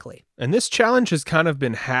vertically. And this challenge has kind of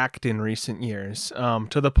been hacked in recent years,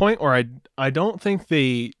 to the point where I don't think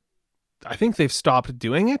I think they've stopped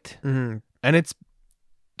doing it. Mm-hmm. And it's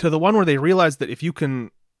to the one where they realize that if you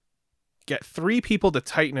can get 3 people to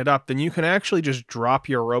tighten it up, then you can actually just drop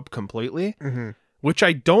your rope completely, Mm-hmm. which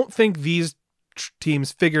I don't think these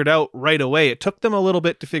teams figured out right away. It took them a little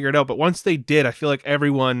bit to figure it out, but once they did, I feel like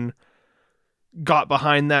everyone got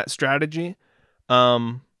behind that strategy.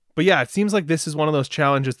 But yeah, it seems like this is one of those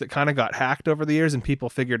challenges that kind of got hacked over the years and people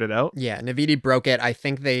figured it out. Yeah, Navidi broke it. I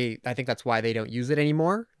think that's why they don't use it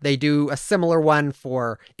anymore. They do a similar one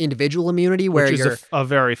for individual immunity where Which is you're a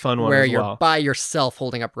very fun one where as you're well. by yourself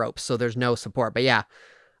holding up ropes, so there's no support. But yeah,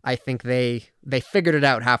 I think they figured it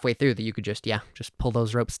out halfway through that you could just pull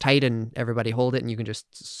those ropes tight and everybody hold it and you can just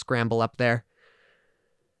scramble up there.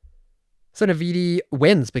 So Navidi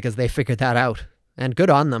wins because they figured that out, and good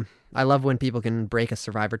on them. I love when people can break a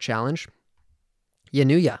Survivor challenge.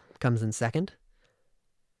 Yanuya comes in second.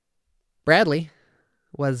 Bradley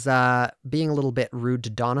was being a little bit rude to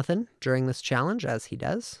Donathan during this challenge, as he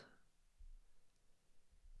does.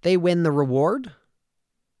 They win the reward.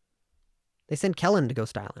 They send Kellen to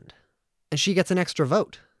Ghost Island, and she gets an extra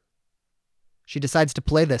vote. She decides to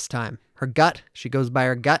play this time. Her gut, she goes by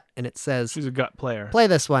her gut, and it says, She's a gut player. play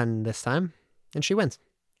this one this time, and she wins.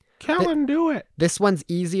 Kellen, do it. This one's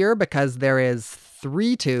easier because there is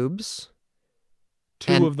 3 tubes.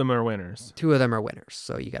 2 And- of them are winners. 2 of them are winners,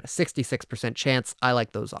 so you got a 66% chance. I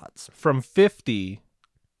like those odds. From 50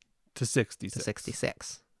 to 66. To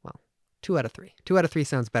 66. Well, 2 out of 3. 2 out of 3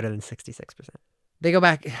 sounds better than 66%. They go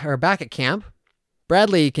back at camp.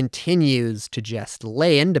 Bradley continues to just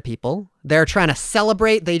lay into people. They're trying to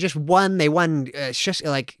celebrate. They just won. They won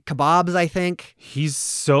like kebabs, I think. He's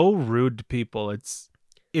so rude to people.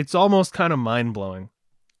 It's almost kind of mind-blowing.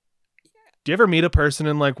 Do you ever meet a person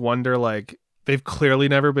and like wonder like they've clearly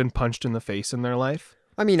never been punched in the face in their life?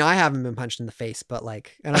 I mean, I haven't been punched in the face, but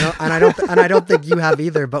like, and I don't think you have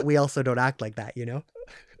either. But we also don't act like that, you know.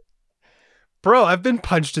 Bro, I've been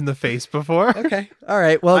punched in the face before. Okay, all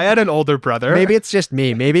right. Well, I had an older brother. maybe it's just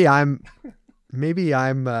me. Maybe I'm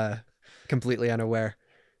completely unaware.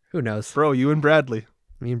 Who knows? Bro, you and Bradley.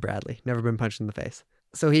 Me and Bradley never been punched in the face.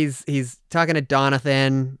 So he's talking to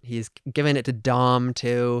Donathan. He's giving it to Dom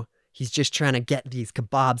too. He's just trying to get these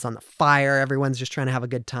kebabs on the fire. Everyone's just trying to have a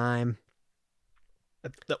good time.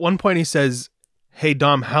 At one point he says, "Hey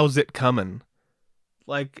Dom, how's it coming?"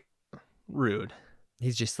 Like, rude.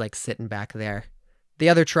 He's just like sitting back there. The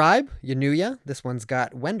other tribe, Yanuya, this one's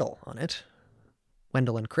got Wendell on it.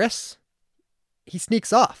 Wendell and Chris. He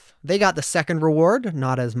sneaks off. They got the second reward,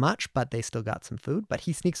 not as much, but they still got some food. But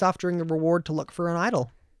he sneaks off during the reward to look for an idol.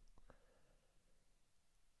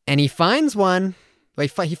 And he finds one. Well,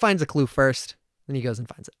 he finds a clue first, then he goes and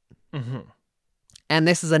finds it. Mm-hmm. And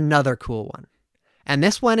this is another cool one. And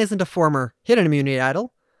this one isn't a former hidden immunity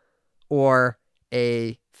idol or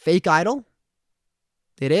a fake idol.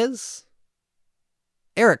 It is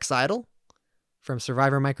Eric's idol from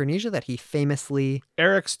Survivor Micronesia that he famously...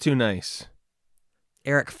 Eric's too nice.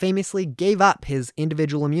 Eric famously gave up his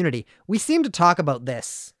individual immunity. We seem to talk about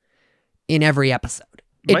this in every episode.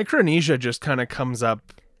 Micronesia just kind of comes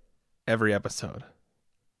up every episode.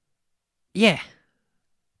 Yeah.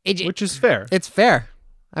 Which is fair. It's fair.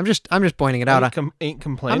 I'm just pointing it out. Ain't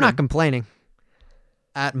complaining. I'm not complaining.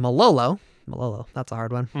 At Malolo, that's a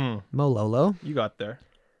hard one. Mololo, You got there.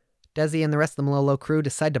 Desi and the rest of the Malolo crew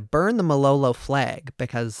decide to burn the Malolo flag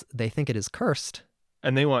because they think it is cursed,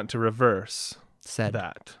 And they want to reverse said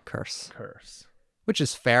that curse. curse. Which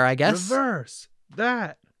is fair, I guess. Reverse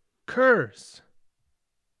that curse.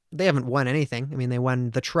 They haven't won anything. I mean,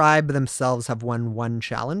 the tribe themselves have won one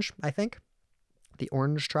challenge, I think. The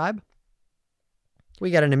Orange Tribe.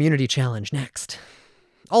 We got an immunity challenge next.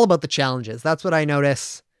 All about the challenges. That's what I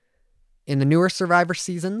notice in the newer Survivor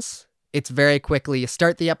seasons. It's very quickly, you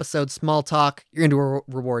start the episode, small talk, you're into a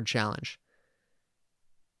reward challenge.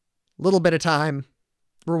 Little bit of time,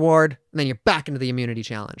 reward, and then you're back into the immunity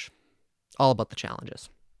challenge. All about the challenges.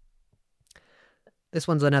 This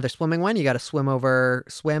one's another swimming one. You got to swim,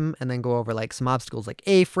 and then go over like some obstacles like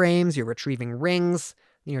A-frames. You're retrieving rings,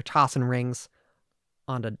 and you're tossing rings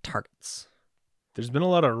onto targets. There's been a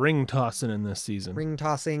lot of ring tossing in this season. Ring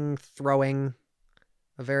tossing, throwing.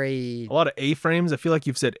 A lot of A-frames. I feel like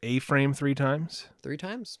you've said A-frame 3 times. 3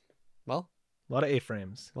 times? Well, A lot of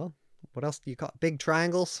A-frames. what else do you call it? Big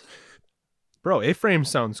triangles? Bro, A-frame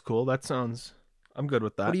sounds cool. I'm good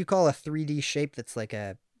with that. What do you call a 3D shape that's like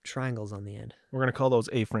a triangles on the end? We're going to call those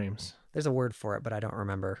A-frames. There's a word for it, but I don't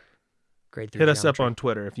remember. Grade 3 Hit us up geometry. on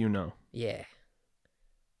Twitter if you know. Yeah.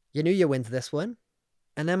 Yanuya wins this one.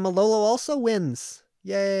 And then Malolo also wins.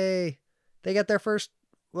 Yay. They get their first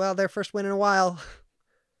win in a while.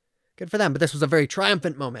 Good for them. But this was a very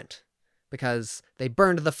triumphant moment because they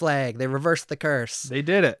burned the flag. They reversed the curse. They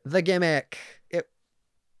did it. The gimmick.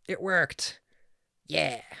 It worked.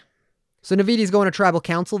 Yeah. So Navidi's going to tribal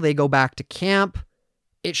council. They go back to camp.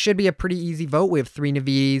 It should be a pretty easy vote. We have 3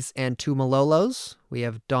 Navidis and 2 Malolos. We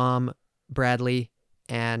have Dom, Bradley,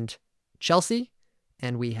 and Chelsea.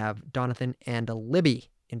 And we have Donathan and Libby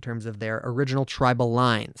in terms of their original tribal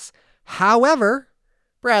lines. However,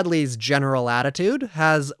 Bradley's general attitude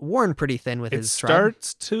has worn pretty thin with his tribe. It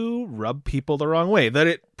starts to rub people the wrong way, that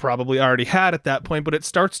it probably already had at that point, but it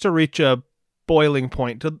starts to reach a boiling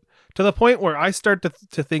point to the point where I start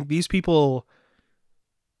to think these people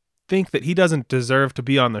think that he doesn't deserve to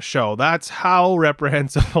be on the show. That's how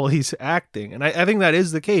reprehensible he's acting. And I think that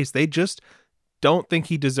is the case. They just don't think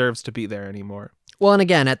he deserves to be there anymore. Well, and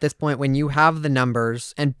again, at this point, when you have the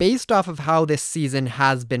numbers, and based off of how this season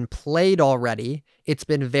has been played already, it's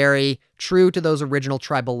been very true to those original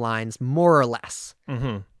tribal lines, more or less.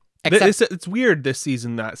 Mm-hmm. Except, It's weird this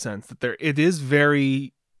season in that sense, that it is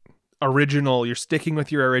very original. You're sticking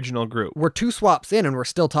with your original group. we're 2 swaps in, and we're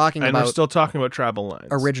still talking And about we're still talking about tribal lines.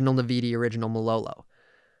 original Navidi, original Malolo.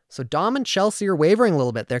 So Dom and Chelsea are wavering a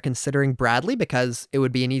little bit. They're considering Bradley because it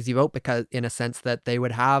would be an easy vote, because in a sense that they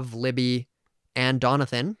would have Libby and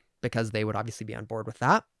Donathan, because they would obviously be on board with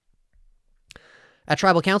that. At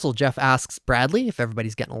Tribal Council, Jeff asks Bradley if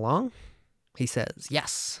everybody's getting along. He says,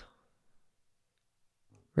 yes.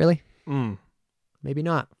 Really? Maybe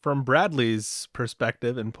not. From Bradley's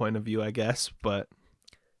perspective and point of view, I guess, but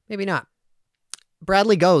Maybe not.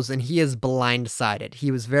 Bradley goes, and he is blindsided.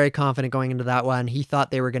 He was very confident going into that one. He thought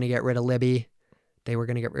they were going to get rid of Libby. They were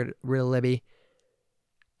going to get rid of Libby.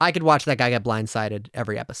 I could watch that guy get blindsided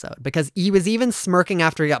every episode, because he was even smirking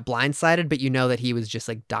after he got blindsided, but you know that he was just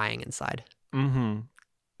like dying inside.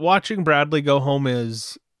 watching Bradley go home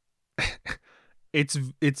is it's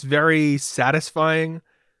very satisfying,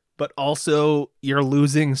 but also you're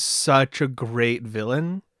losing such a great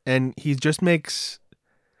villain, and he just makes.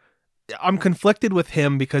 I'm conflicted with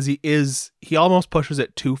him because he almost pushes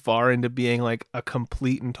it too far into being like a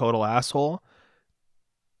complete and total asshole.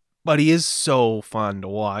 But he is so fun to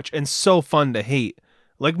watch and so fun to hate.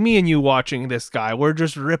 Like me and you watching this guy, we're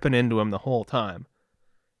just ripping into him the whole time.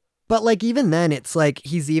 But like even then, it's like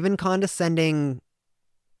he's even condescending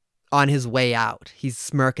on his way out. He's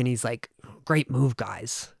smirking. He's like, "Great move,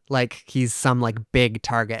 guys." Like he's some like big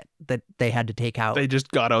target that they had to take out. They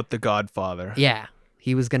just got out the Godfather. Yeah,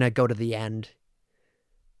 he was gonna go to the end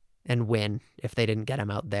and win if they didn't get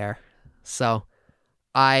him out there. So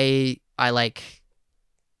I like.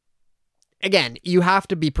 Again, you have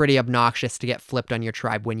to be pretty obnoxious to get flipped on your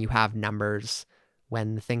tribe when you have numbers,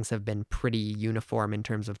 when things have been pretty uniform in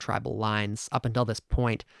terms of tribal lines up until this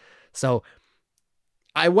point. So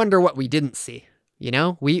I wonder what we didn't see. You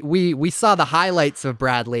know, we saw the highlights of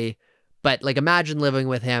Bradley, but like imagine living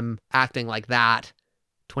with him acting like that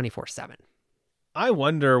 24/7. I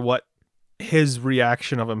wonder what his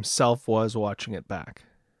reaction of himself was watching it back.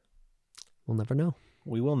 We'll never know.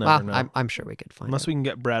 We will never know. I'm sure we could find Unless out. we can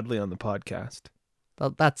get Bradley on the podcast.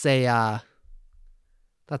 That's a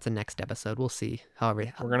next episode. We'll see.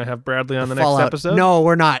 However, We're going to have Bradley on the fallout- next episode? No,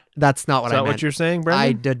 we're not. That's not what Is I that meant. what you're saying, Brendan?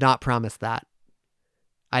 I did not promise that.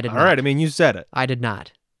 I did All not. right, I mean, you said it. I did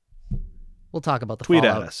not. We'll talk about the Tweet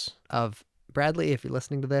fallout at us. of Bradley. If you're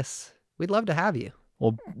listening to this, we'd love to have you.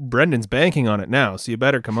 Well, Brendan's banking on it now, so you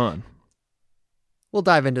better come on. We'll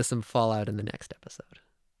dive into some fallout in the next episode.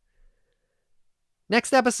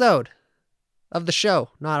 Next episode of the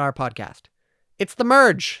show, not our podcast. It's the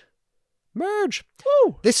merge. Merge.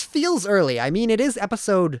 Woo! This feels early. I mean, it is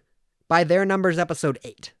by their numbers, episode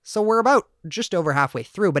 8. So we're about just over halfway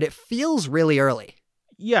through, but it feels really early.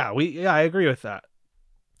 Yeah, I agree with that.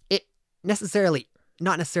 It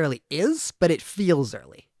not necessarily is, but it feels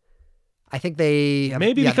early. I think they...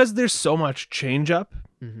 Maybe because there's so much change up,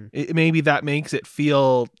 maybe that makes it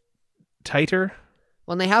feel tighter.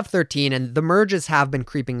 Well, and they have 13, and the merges have been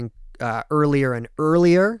creeping earlier and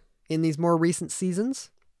earlier in these more recent seasons.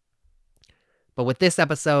 But with this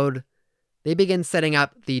episode, they begin setting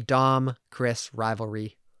up the Dom-Chris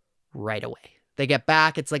rivalry right away. They get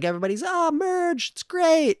back. It's like everybody's, merge. It's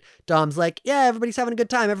great. Dom's like, yeah, everybody's having a good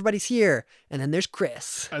time. Everybody's here. And then there's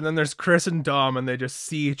Chris. And then there's Chris and Dom, and they just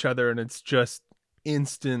see each other, and it's just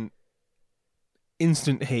instant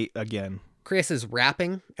hate again. Chris is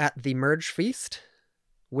rapping at the merge feast,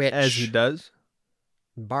 which As he does.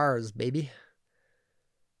 bars, baby.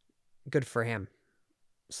 Good for him.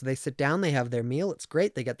 So they sit down, they have their meal. It's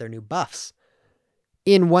great. They get their new buffs.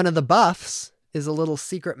 In one of the buffs is a little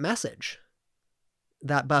secret message.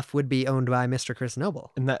 That buff would be owned by Mr. Chris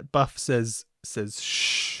Noble. And that buff says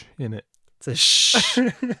shh in it. It says shh.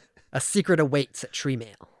 A secret awaits at Tree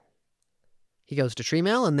Mail. He goes to Tree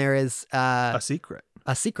Mail and there is A secret.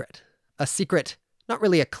 a secret. A secret, not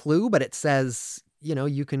really a clue, but it says,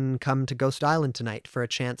 you can come to Ghost Island tonight for a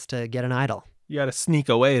chance to get an idol. You gotta sneak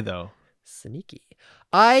away, though. Sneaky.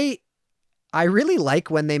 I really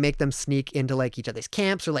like when they make them sneak into like each other's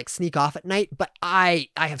camps or like sneak off at night, but I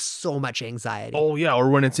have so much anxiety. Oh, yeah, or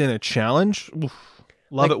when it's in a challenge. Oof.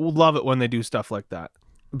 Love it when they do stuff like that.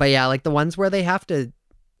 But yeah, like the ones where they have to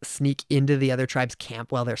sneak into the other tribe's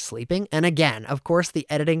camp while they're sleeping. And again, of course, the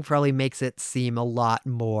editing probably makes it seem a lot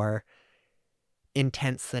more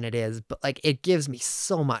intense than it is, but like it gives me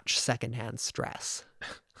so much secondhand stress.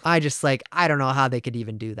 I don't know how they could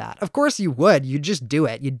even do that. Of course you would. You just do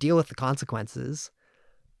it. You deal with the consequences.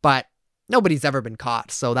 But nobody's ever been caught.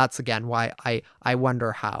 So that's again why I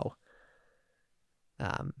wonder how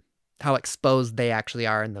exposed they actually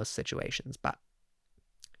are in those situations. But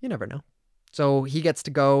you never know. So he gets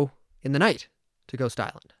to go in the night to Ghost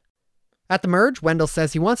Island. At the merge, Wendell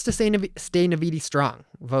says he wants to stay Navidi strong.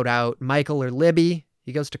 Vote out Michael or Libby.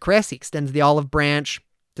 He goes to Chris. He extends the olive branch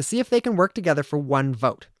to see if they can work together for one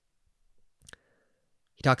vote.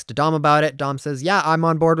 He talks to Dom about it. Dom says, yeah, I'm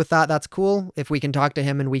on board with that. That's cool. If we can talk to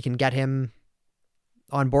him and we can get him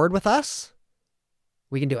on board with us,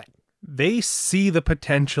 we can do it. They see the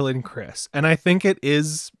potential in Chris. And I think it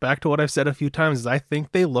is, back to what I've said a few times, is I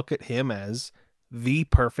think they look at him as the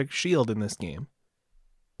perfect shield in this game.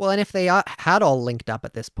 Well, and if they had all linked up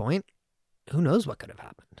at this point, who knows what could have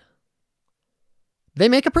happened. They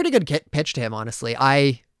make a pretty good pitch to him, honestly.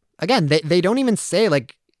 They don't even say,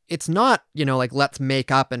 like, it's not, like, let's make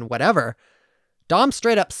up and whatever. Dom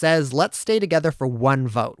straight up says, let's stay together for one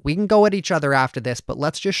vote. We can go at each other after this, but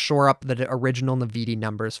let's just shore up the original Navidi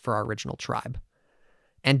numbers for our original tribe.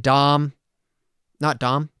 And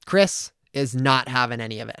Chris is not having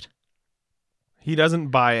any of it. He doesn't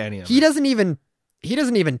buy any of it. He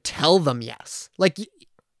doesn't even tell them yes. Like,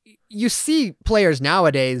 you see players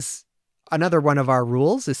nowadays, another one of our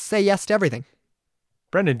rules is say yes to everything.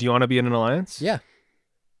 Brendan, do you want to be in an alliance? Yeah.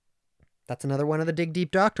 That's another one of the Dig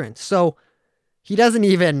Deep doctrines. So he doesn't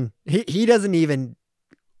even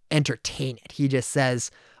entertain it. He just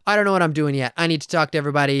says, I don't know what I'm doing yet. I need to talk to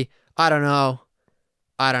everybody. I don't know.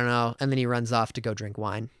 And then he runs off to go drink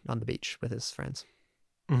wine on the beach with his friends.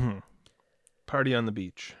 Mm-hmm. Party on the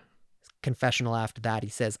beach. Confessional after that, he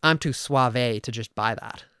says, I'm too suave to just buy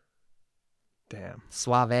that. Damn.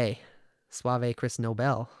 Suave Chris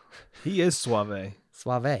Nobel. He is suave.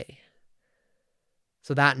 Suave.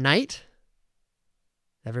 So that night,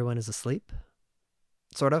 everyone is asleep.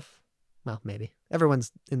 Sort of. Well, maybe.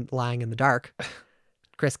 Everyone's lying in the dark.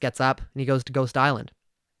 Chris gets up and he goes to Ghost Island.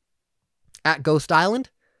 At Ghost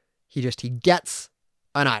Island, he gets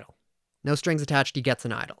an idol. No strings attached, he gets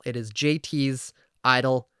an idol. It is JT's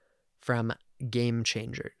idol from Game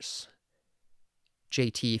Changers.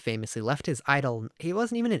 JT famously left his idol. He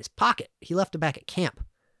wasn't even in his pocket. He left it back at camp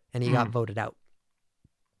and he got voted out.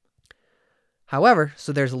 However,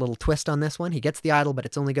 so there's a little twist on this one. He gets the idol, but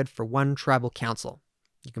it's only good for one tribal council.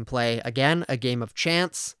 You can play, again, a game of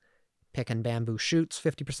chance. Pick and bamboo shoots,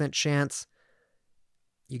 50% chance.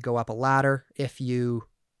 You go up a ladder.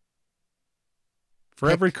 For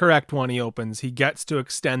every correct one he opens, he gets to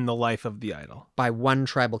extend the life of the idol. By one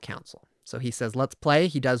tribal council. So he says, let's play.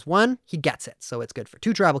 He does one. He gets it. So it's good for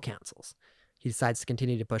two tribal councils. He decides to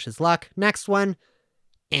continue to push his luck. Next one,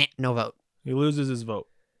 no vote. He loses his vote.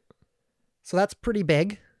 So that's pretty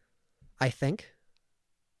big, I think.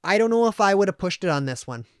 I don't know if I would have pushed it on this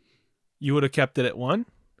one. You would have kept it at one?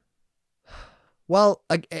 Well,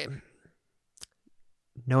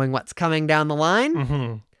 knowing what's coming down the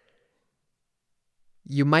line,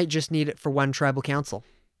 you might just need it for one tribal council.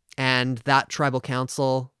 And that tribal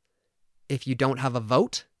council, if you don't have a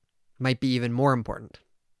vote, might be even more important.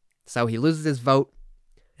 So he loses his vote,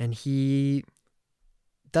 and he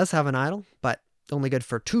does have an idol, but only good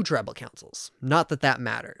for two tribal councils. Not that that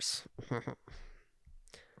matters.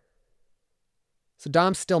 So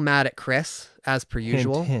Dom's still mad at Chris, as per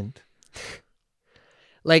usual. Hint.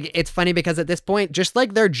 Like, it's funny because at this point, just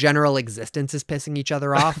like their general existence is pissing each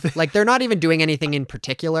other off. Like, they're not even doing anything in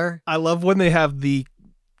particular. I love when they have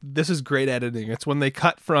this is great editing. It's when they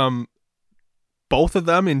cut from both of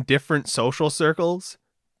them in different social circles,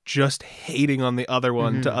 just hating on the other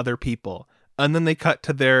one to other people. And then they cut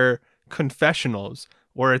to their confessionals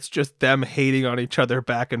where it's just them hating on each other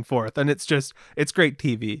back and forth. And it's great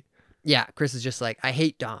TV. Yeah, Chris is just like, I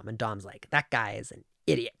hate Dom. And Dom's like, that guy is an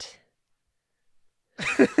idiot.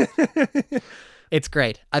 It's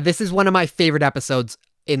great. This is one of my favorite episodes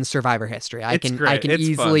in Survivor history. I can It's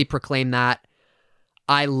easily fun. proclaim that.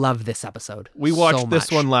 I love this episode. We watched so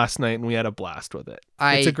this much. one last night and we had a blast with it.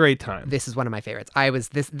 It's a great time. This is one of my favorites.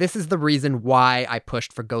 This is the reason why I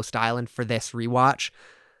pushed for Ghost Island for this rewatch.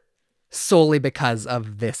 Solely because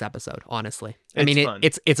of this episode, honestly. I mean, fun.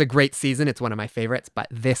 it's a great season. It's one of my favorites, but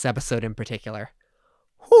this episode in particular.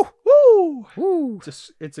 Woo! Woo.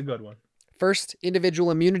 It's a good one. First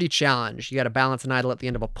individual immunity challenge. You got to balance an idol at the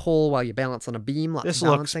end of a pole while you balance on a beam. Lots This of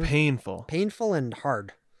looks balancing. painful. Painful and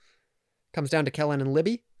hard. Comes down to Kellen and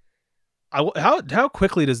Libby. How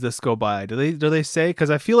quickly does this go by? Do they say? Because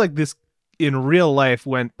I feel like this in real life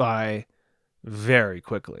went by very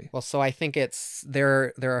quickly. Well, so I think it's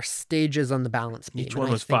there are stages on the balance beam. Each and one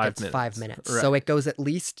I was think 5 it's minutes. 5 minutes. Right. So it goes at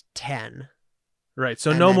least 10. Right.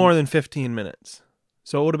 So And no then- more than 15 minutes.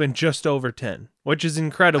 So it would have been just over 10, which is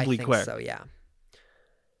incredibly I think quick. so, yeah.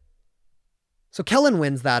 So Kellen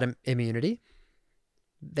wins that immunity.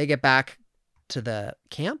 They get back to the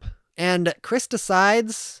camp, and Chris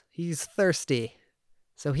decides he's thirsty.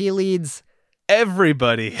 So he leads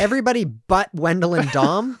Everybody. everybody but Wendell and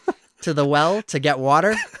Dom to the well to get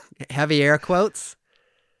water. Heavy air quotes.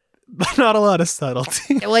 Not a lot of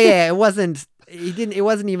subtlety. Well, yeah, it wasn't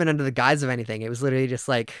even under the guise of anything. It was literally just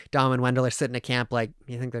like Dom and Wendell are sitting at camp like,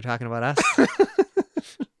 you think they're talking about us?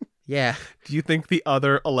 Yeah. Do you think the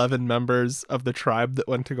other 11 members of the tribe that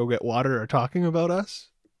went to go get water are talking about us?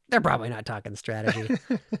 They're probably not talking strategy.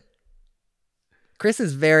 Chris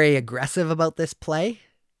is very aggressive about this play.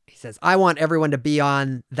 He says, I want everyone to be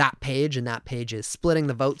on that page, and that page is splitting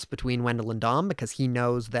the votes between Wendell and Dom because he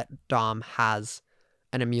knows that Dom has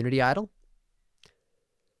an immunity idol.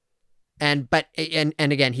 And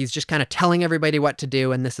again, he's just kind of telling everybody what to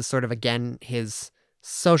do, and this is sort of, again, his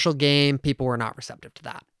social game. People were not receptive to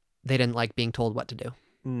that. They didn't like being told what to do.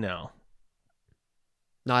 No.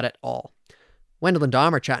 Not at all. Wendell and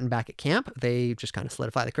Dom are chatting back at camp. They just kind of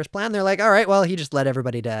solidify the Chris plan. They're like, all right, well, he just led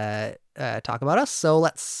everybody to talk about us, so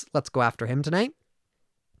let's go after him tonight.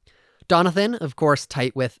 Donathan, of course,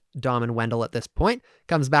 tight with Dom and Wendell at this point,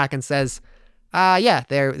 comes back and says, yeah,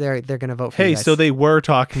 they're going to vote for you Hey, guys. so they were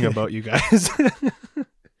talking about you guys. Hey,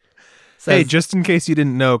 Says- just in case you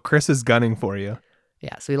didn't know, Chris is gunning for you.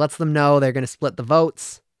 Yeah, so he lets them know they're going to split the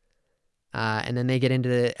votes, and then they get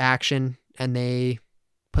into action, and they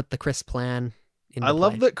put the Chris plan into I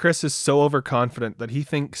love play. that Chris is so overconfident that he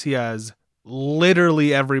thinks he has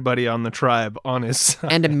literally everybody on the tribe on his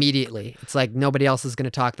side. And immediately, it's like nobody else is going to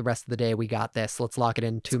talk the rest of the day. We got this. Let's lock it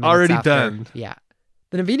in 2 minutes already after. done. Yeah.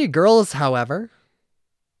 The Navini girls, however,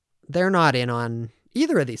 they're not in on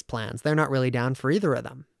either of these plans. They're not really down for either of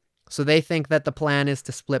them. So they think that the plan is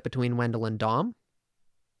to split between Wendell and Dom.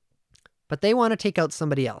 But they want to take out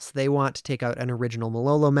somebody else. They want to take out an original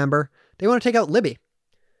Malolo member. They want to take out Libby.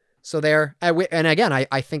 So and again,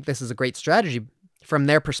 I think this is a great strategy. From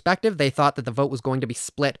their perspective, they thought that the vote was going to be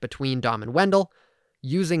split between Dom and Wendell.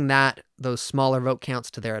 Using those smaller vote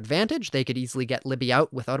counts to their advantage, they could easily get Libby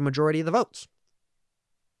out without a majority of the votes.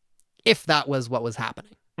 If that was what was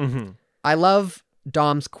happening. Mm-hmm. I love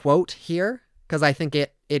Dom's quote here because I think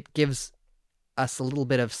it gives us a little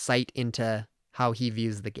bit of sight into how he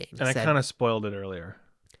views the game. And I Said, kind of spoiled it earlier.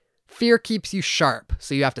 fear keeps you sharp,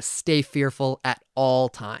 so you have to stay fearful at all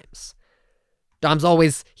times. Dom's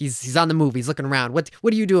always he's on the move. He's looking around. What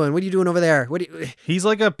are you doing? What are you doing over there? He's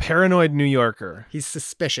like a paranoid New Yorker. He's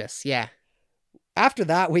suspicious. Yeah. After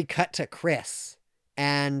that, we cut to Chris,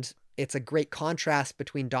 and it's a great contrast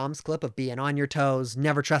between Dom's clip of being on your toes,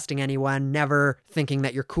 never trusting anyone, never thinking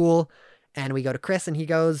that you're cool. And we go to Chris, and he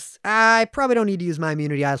goes, I probably don't need to use my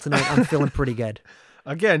immunity idol tonight. I'm feeling pretty good.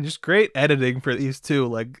 Again, just great editing for these two.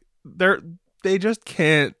 Like they just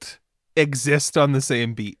can't exist on the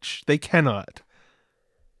same beach. They cannot.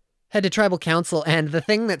 Head to Tribal Council, and the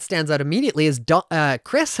thing that stands out immediately is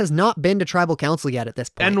Chris has not been to Tribal Council yet at this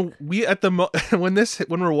point. And we at the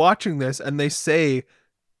when we're watching this and they say,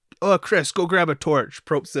 "Oh, Chris, go grab a torch."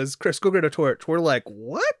 Probe says, "Chris, go grab a torch." We're like,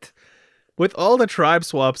 "What?" With all the tribe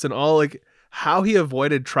swaps and all, like, how he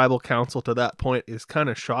avoided Tribal Council to that point is kind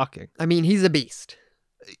of shocking. I mean, he's a beast.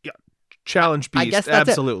 Yeah, Challenge beast. I guess that's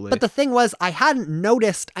absolutely. it. But the thing was, I hadn't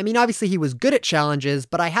noticed. I mean, obviously he was good at challenges,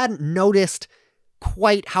 but I hadn't noticed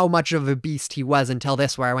quite how much of a beast he was until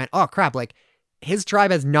this, where I went, oh crap, like his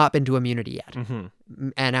tribe has not been to immunity yet.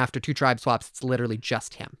 And after 2 tribe swaps, it's literally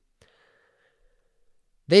just him.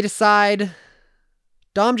 They decide.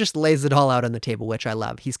 Dom just lays it all out on the table, which I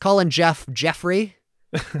love. He's calling Jeffrey.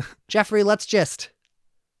 Jeffrey, let's just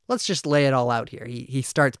lay it all out here. He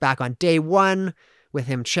starts back on day 1 with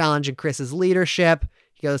him challenging Chris's leadership.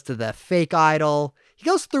 He goes to the fake idol. He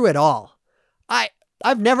goes through it all.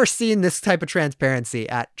 I've never seen this type of transparency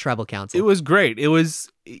at Tribal Council. It was great. It was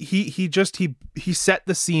he set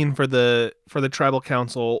the scene for the Tribal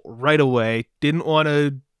Council right away. Didn't want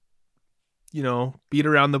to, beat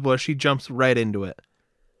around the bush. He jumps right into it.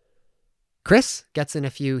 Chris gets in a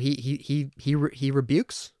few. He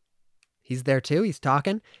rebukes. He's there too. He's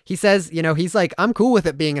talking. He says, he's like, I'm cool with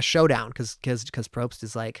it being a showdown because Probst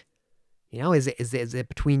is like, is it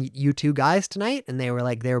between you 2 guys tonight? And they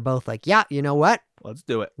were both like, yeah, you know what? Let's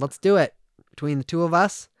do it. Let's do it. Between the 2 of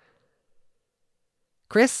us.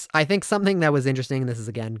 Chris, I think something that was interesting, and this is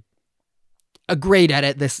again a great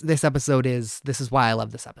edit. This episode this is why I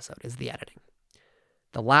love this episode, is the editing.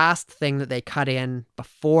 The last thing that they cut in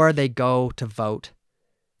before they go to vote,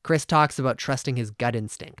 Chris talks about trusting his gut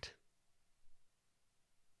instinct.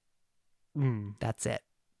 That's it.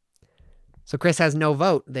 So Chris has no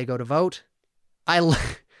vote. They go to vote.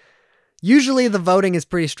 Usually the voting is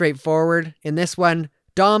pretty straightforward. In this one,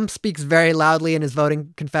 Dom speaks very loudly in his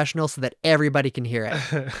voting confessional so that everybody can hear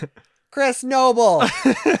it. Chris Noble.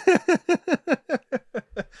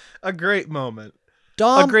 A great moment.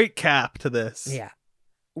 Dom. A great cap to this. Yeah.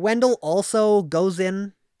 Wendell also goes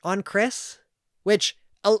in on Chris, which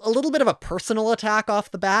a little bit of a personal attack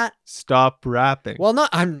off the bat. Stop rapping. Well,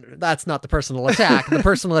 that's not the personal attack. The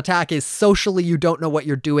personal attack is socially, you don't know what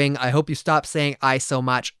you're doing. I hope you stop saying I so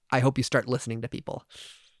much. I hope you start listening to people.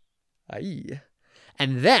 Aye.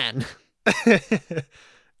 And then he says,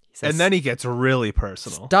 and then he gets really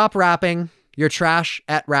personal. Stop rapping. You're trash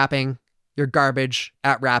at rapping. You're garbage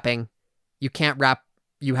at rapping. You can't rap.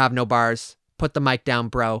 You have no bars. Put the mic down,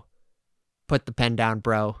 bro. Put the pen down,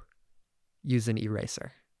 bro. Use an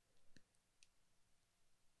eraser.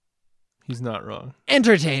 He's not wrong.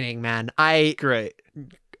 Entertaining, man. Great.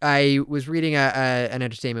 I was reading an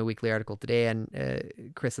Entertainment Weekly article today,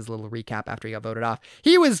 and Chris's little recap after he got voted off.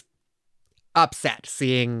 He was upset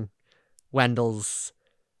seeing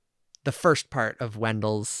the first part of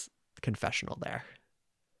Wendell's confessional there.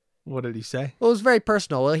 What did he say? Well, it was very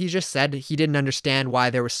personal. Well, he just said he didn't understand why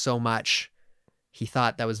there was so much. He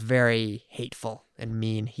thought that was very hateful and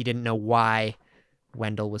mean. He didn't know why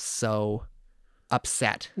Wendell was so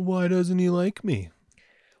upset. Why doesn't he like me?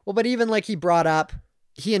 Well, but even like he brought up,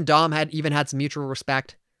 he and Dom had some mutual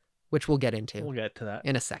respect, which we'll get into. We'll get to that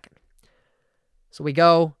in a second. So we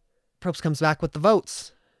go. Probst comes back with the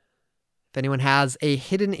votes. If anyone has a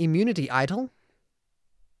hidden immunity idol,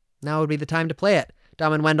 now would be the time to play it.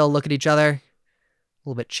 Dom and Wendell look at each other a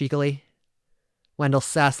little bit cheekily. Wendell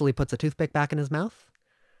sassily puts a toothpick back in his mouth,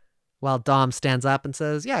 while Dom stands up and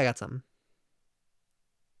says, yeah, I got something.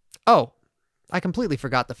 Oh, I completely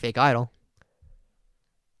forgot the fake idol.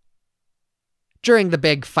 During the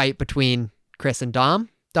big fight between Chris and Dom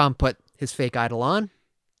put his fake idol on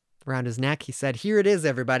around his neck. He said, here it is,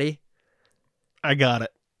 everybody. I got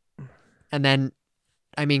it. And then,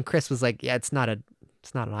 Chris was like, yeah, it's not an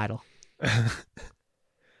idol.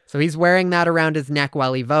 So he's wearing that around his neck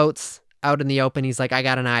while he votes. Out in the open, he's like, I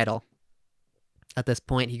got an idol. At this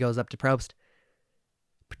point, he goes up to Probst,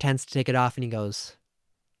 pretends to take it off, and he goes,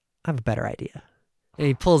 I have a better idea. And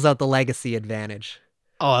he pulls out the legacy advantage.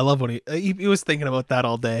 Oh, I love when he was thinking about that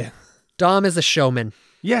all day. Dom is a showman.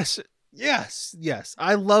 Yes.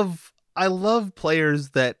 I love players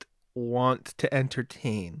that want to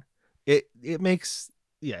entertain. It makes,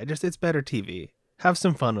 it's better TV. Have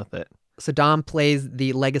some fun with it. So Dom plays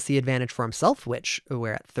the legacy advantage for himself, which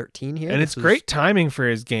we're at 13 here. And it's great timing for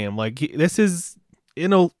his game. Like this is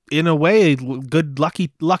in a way good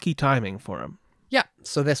lucky timing for him. Yeah.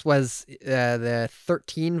 So this was the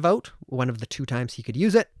 13 vote, one of the 2 times he could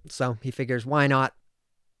use it. So he figures, why not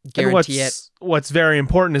guarantee it? What's very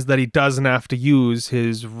important is that he doesn't have to use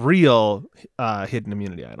his real hidden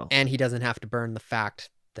immunity idol. And he doesn't have to burn the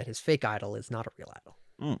fact that his fake idol is not a real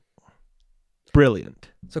idol.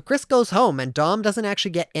 Brilliant. So Chris goes home, and Dom doesn't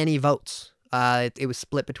actually get any votes. It was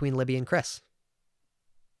split between Libby and Chris,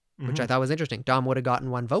 which I thought was interesting. Dom would have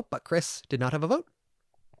gotten 1 vote, but Chris did not have a vote.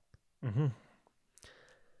 Mm-hmm.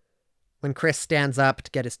 When Chris stands up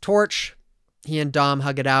to get his torch, he and Dom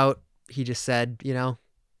hug it out. He just said,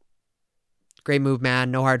 Great move,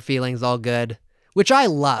 man. No hard feelings, all good. Which I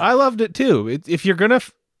love. I loved it too. If you're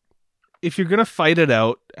gonna fight it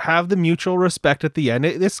out, have the mutual respect at the end.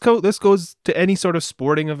 This goes to any sort of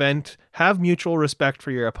sporting event. Have mutual respect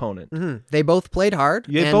for your opponent. They both played hard.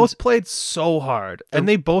 They and both played so hard, and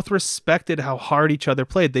they both respected how hard each other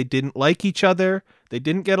played. They didn't like each other. They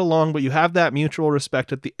didn't get along, but you have that mutual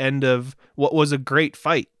respect at the end of what was a great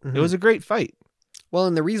fight. It was a great fight. Well,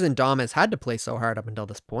 and the reason Dom has had to play so hard up until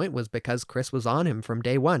this point was because Chris was on him from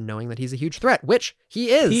day one, knowing that he's a huge threat, which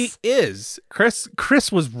he is. He is. Chris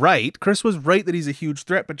was right. Chris was right that he's a huge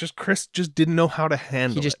threat, but Chris just didn't know how to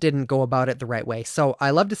handle it. He just didn't go about it the right way. So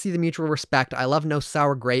I love to see the mutual respect. I love no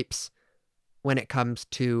sour grapes when it comes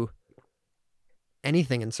to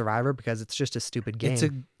anything in Survivor because it's just a stupid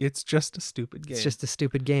game. It's just a stupid game. It's just a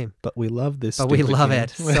stupid game. But we love this. But we love game.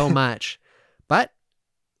 it so much. But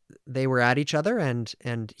they were at each other, and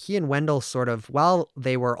he and Wendell sort of, while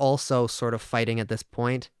they were also sort of fighting at this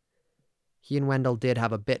point, he and Wendell did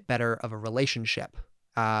have a bit better of a relationship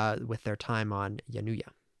with their time on Yanuya.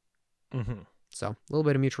 So a little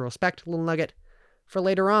bit of mutual respect, a little nugget for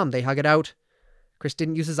later on. They hug it out. Chris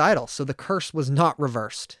didn't use his idol, so the curse was not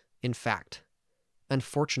reversed, in fact.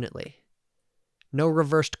 Unfortunately. No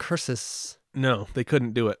reversed curses. No, they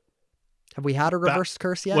couldn't do it. Have we had a reversed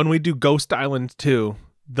curse yet? When we do Ghost Island 2,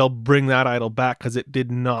 they'll bring that idol back because it did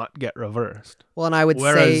not get reversed. Well, and I would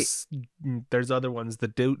Whereas there's other ones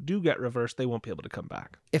that do get reversed, they won't be able to come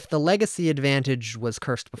back. If the legacy advantage was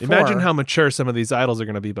cursed before... Imagine how mature some of these idols are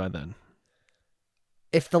going to be by then.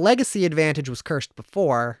 If the legacy advantage was cursed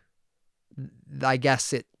before, I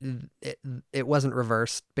guess it wasn't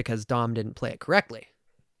reversed because Dom didn't play it correctly.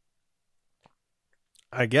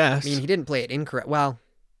 I guess. I mean, he didn't play it incorrect. Well,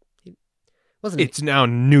 wasn't it's now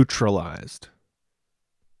neutralized.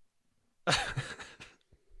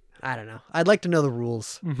 I don't know. I'd like to know the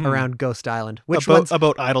rules around Ghost Island.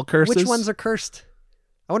 About idol curses? Which ones are cursed?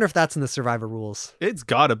 I wonder if that's in the Survivor rules. It's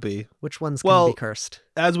gotta be. Which ones can be cursed?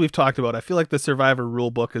 As we've talked about, I feel like the Survivor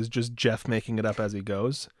rule book is just Jeff making it up as he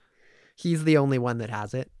goes. He's the only one that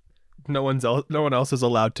has it. No one else is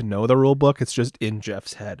allowed to know the rule book. It's just in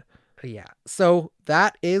Jeff's head. Yeah. So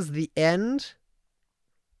that is the end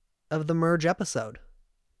of the Merge episode.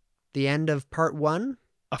 The end of part 1.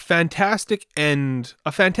 A fantastic end,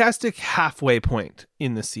 a fantastic halfway point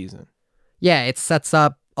in the season. Yeah, it sets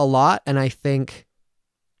up a lot, and I think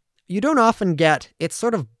you don't often get, it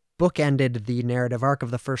sort of bookended the narrative arc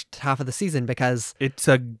of the first half of the season because... It's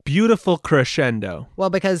a beautiful crescendo. Well,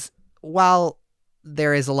 because while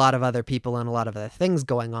there is a lot of other people and a lot of other things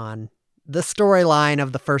going on, the storyline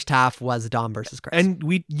of the first half was Dom versus Chris.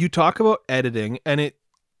 And you talk about editing, and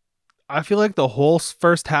I feel like the whole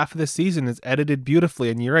first half of the season is edited beautifully,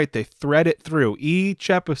 and you're right, they thread it through each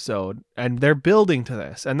episode, and they're building to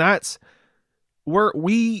this, and that's where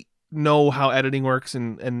we know how editing works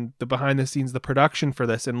and the behind the scenes, the production for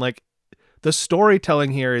this, and like the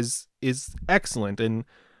storytelling here is excellent, and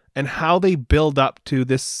how they build up to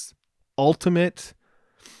this ultimate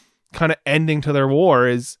kind of ending to their war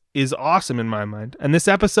is awesome in my mind. And this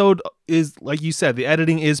episode is, like you said, the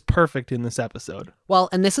editing is perfect in this episode. Well,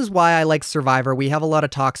 and this is why I like Survivor. We have a lot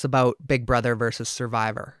of talks about Big Brother versus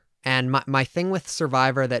Survivor. And my thing with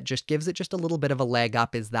Survivor that just gives it just a little bit of a leg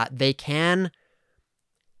up is that they can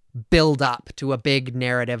build up to a big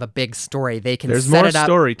narrative, a big story. They can There's set more it up.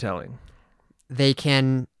 storytelling. They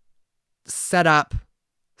can set up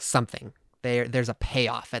something. There's a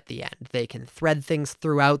payoff at the end. They can thread things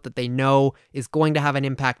throughout that they know is going to have an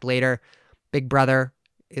impact later. Big Brother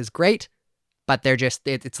is great, but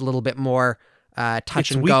it's a little bit more touch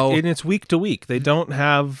and go. And it's week to week. They don't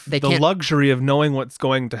have the luxury of knowing what's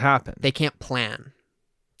going to happen. They can't plan.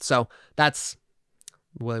 So that's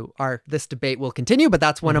this debate will continue, but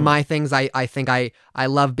that's one of my things. I think I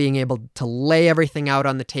love being able to lay everything out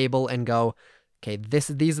on the table and go, okay,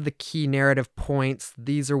 these are the key narrative points.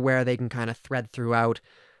 These are where they can kind of thread throughout.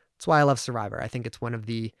 That's why I love Survivor. I think it's one of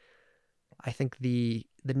the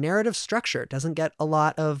narrative structure doesn't get a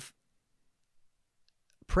lot of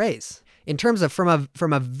praise in terms of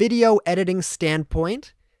from a video editing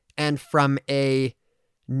standpoint and from a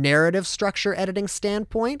narrative structure editing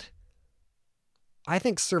standpoint. I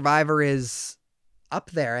think Survivor is up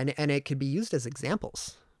there and it could be used as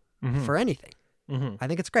examples for anything. I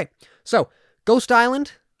think it's great. So Ghost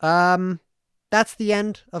Island, that's the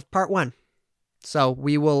end of part 1. So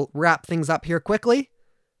we will wrap things up here quickly.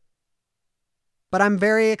 But I'm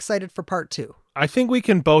very excited for part 2. I think we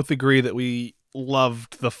can both agree that we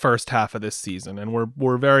loved the first half of this season, and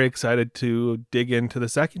we're very excited to dig into the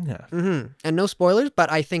second half. And no spoilers,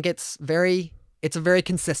 but I think it's a very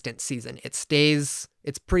consistent season. It stays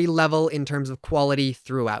It's pretty level in terms of quality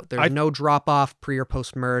throughout. There's no drop off pre or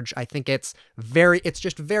post merge. I think it's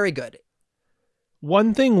just very good.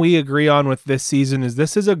 One thing we agree on with this season is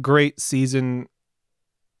this is a great season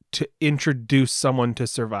to introduce someone to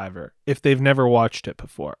Survivor if they've never watched it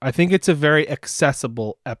before. I think it's a very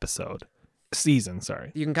accessible season.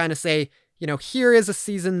 You can kind of say, here is a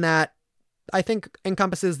season that I think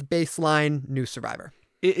encompasses the baseline new Survivor.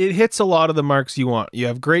 It hits a lot of the marks you want. You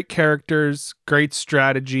have great characters, great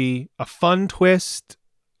strategy, a fun twist.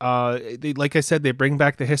 Like I said, they bring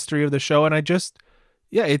back the history of the show, and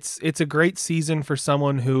it's a great season for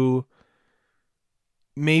someone who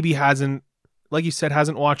maybe hasn't, like you said,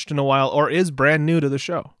 hasn't watched in a while or is brand new to the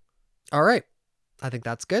show. All right. I think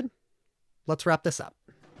that's good. Let's wrap this up.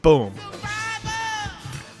 Boom.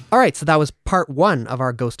 All right. So that was part 1 of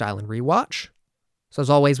our Ghost Island rewatch. So as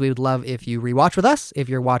always, we would love if you rewatch with us. If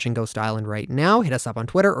you're watching Ghost Island right now, hit us up on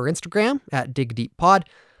Twitter or Instagram at DigDeepPod.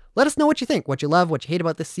 Let us know what you think, what you love, what you hate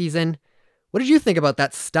about this season. What did you think about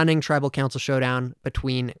that stunning Tribal Council showdown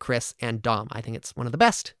between Chris and Dom? I think it's one of the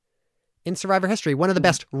best in Survivor history, one of the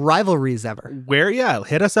best rivalries ever.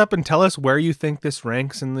 Hit us up and tell us where you think this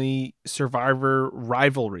ranks in the Survivor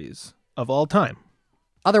rivalries of all time.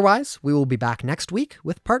 Otherwise, we will be back next week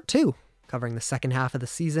with part 2. Covering the second half of the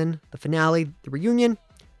season, the finale, the reunion,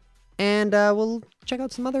 and we'll check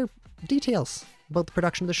out some other details about the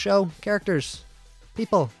production of the show, characters,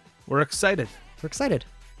 people. We're excited.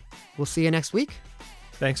 We'll see you next week.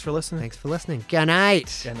 Thanks for listening. Good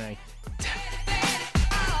night. Good night.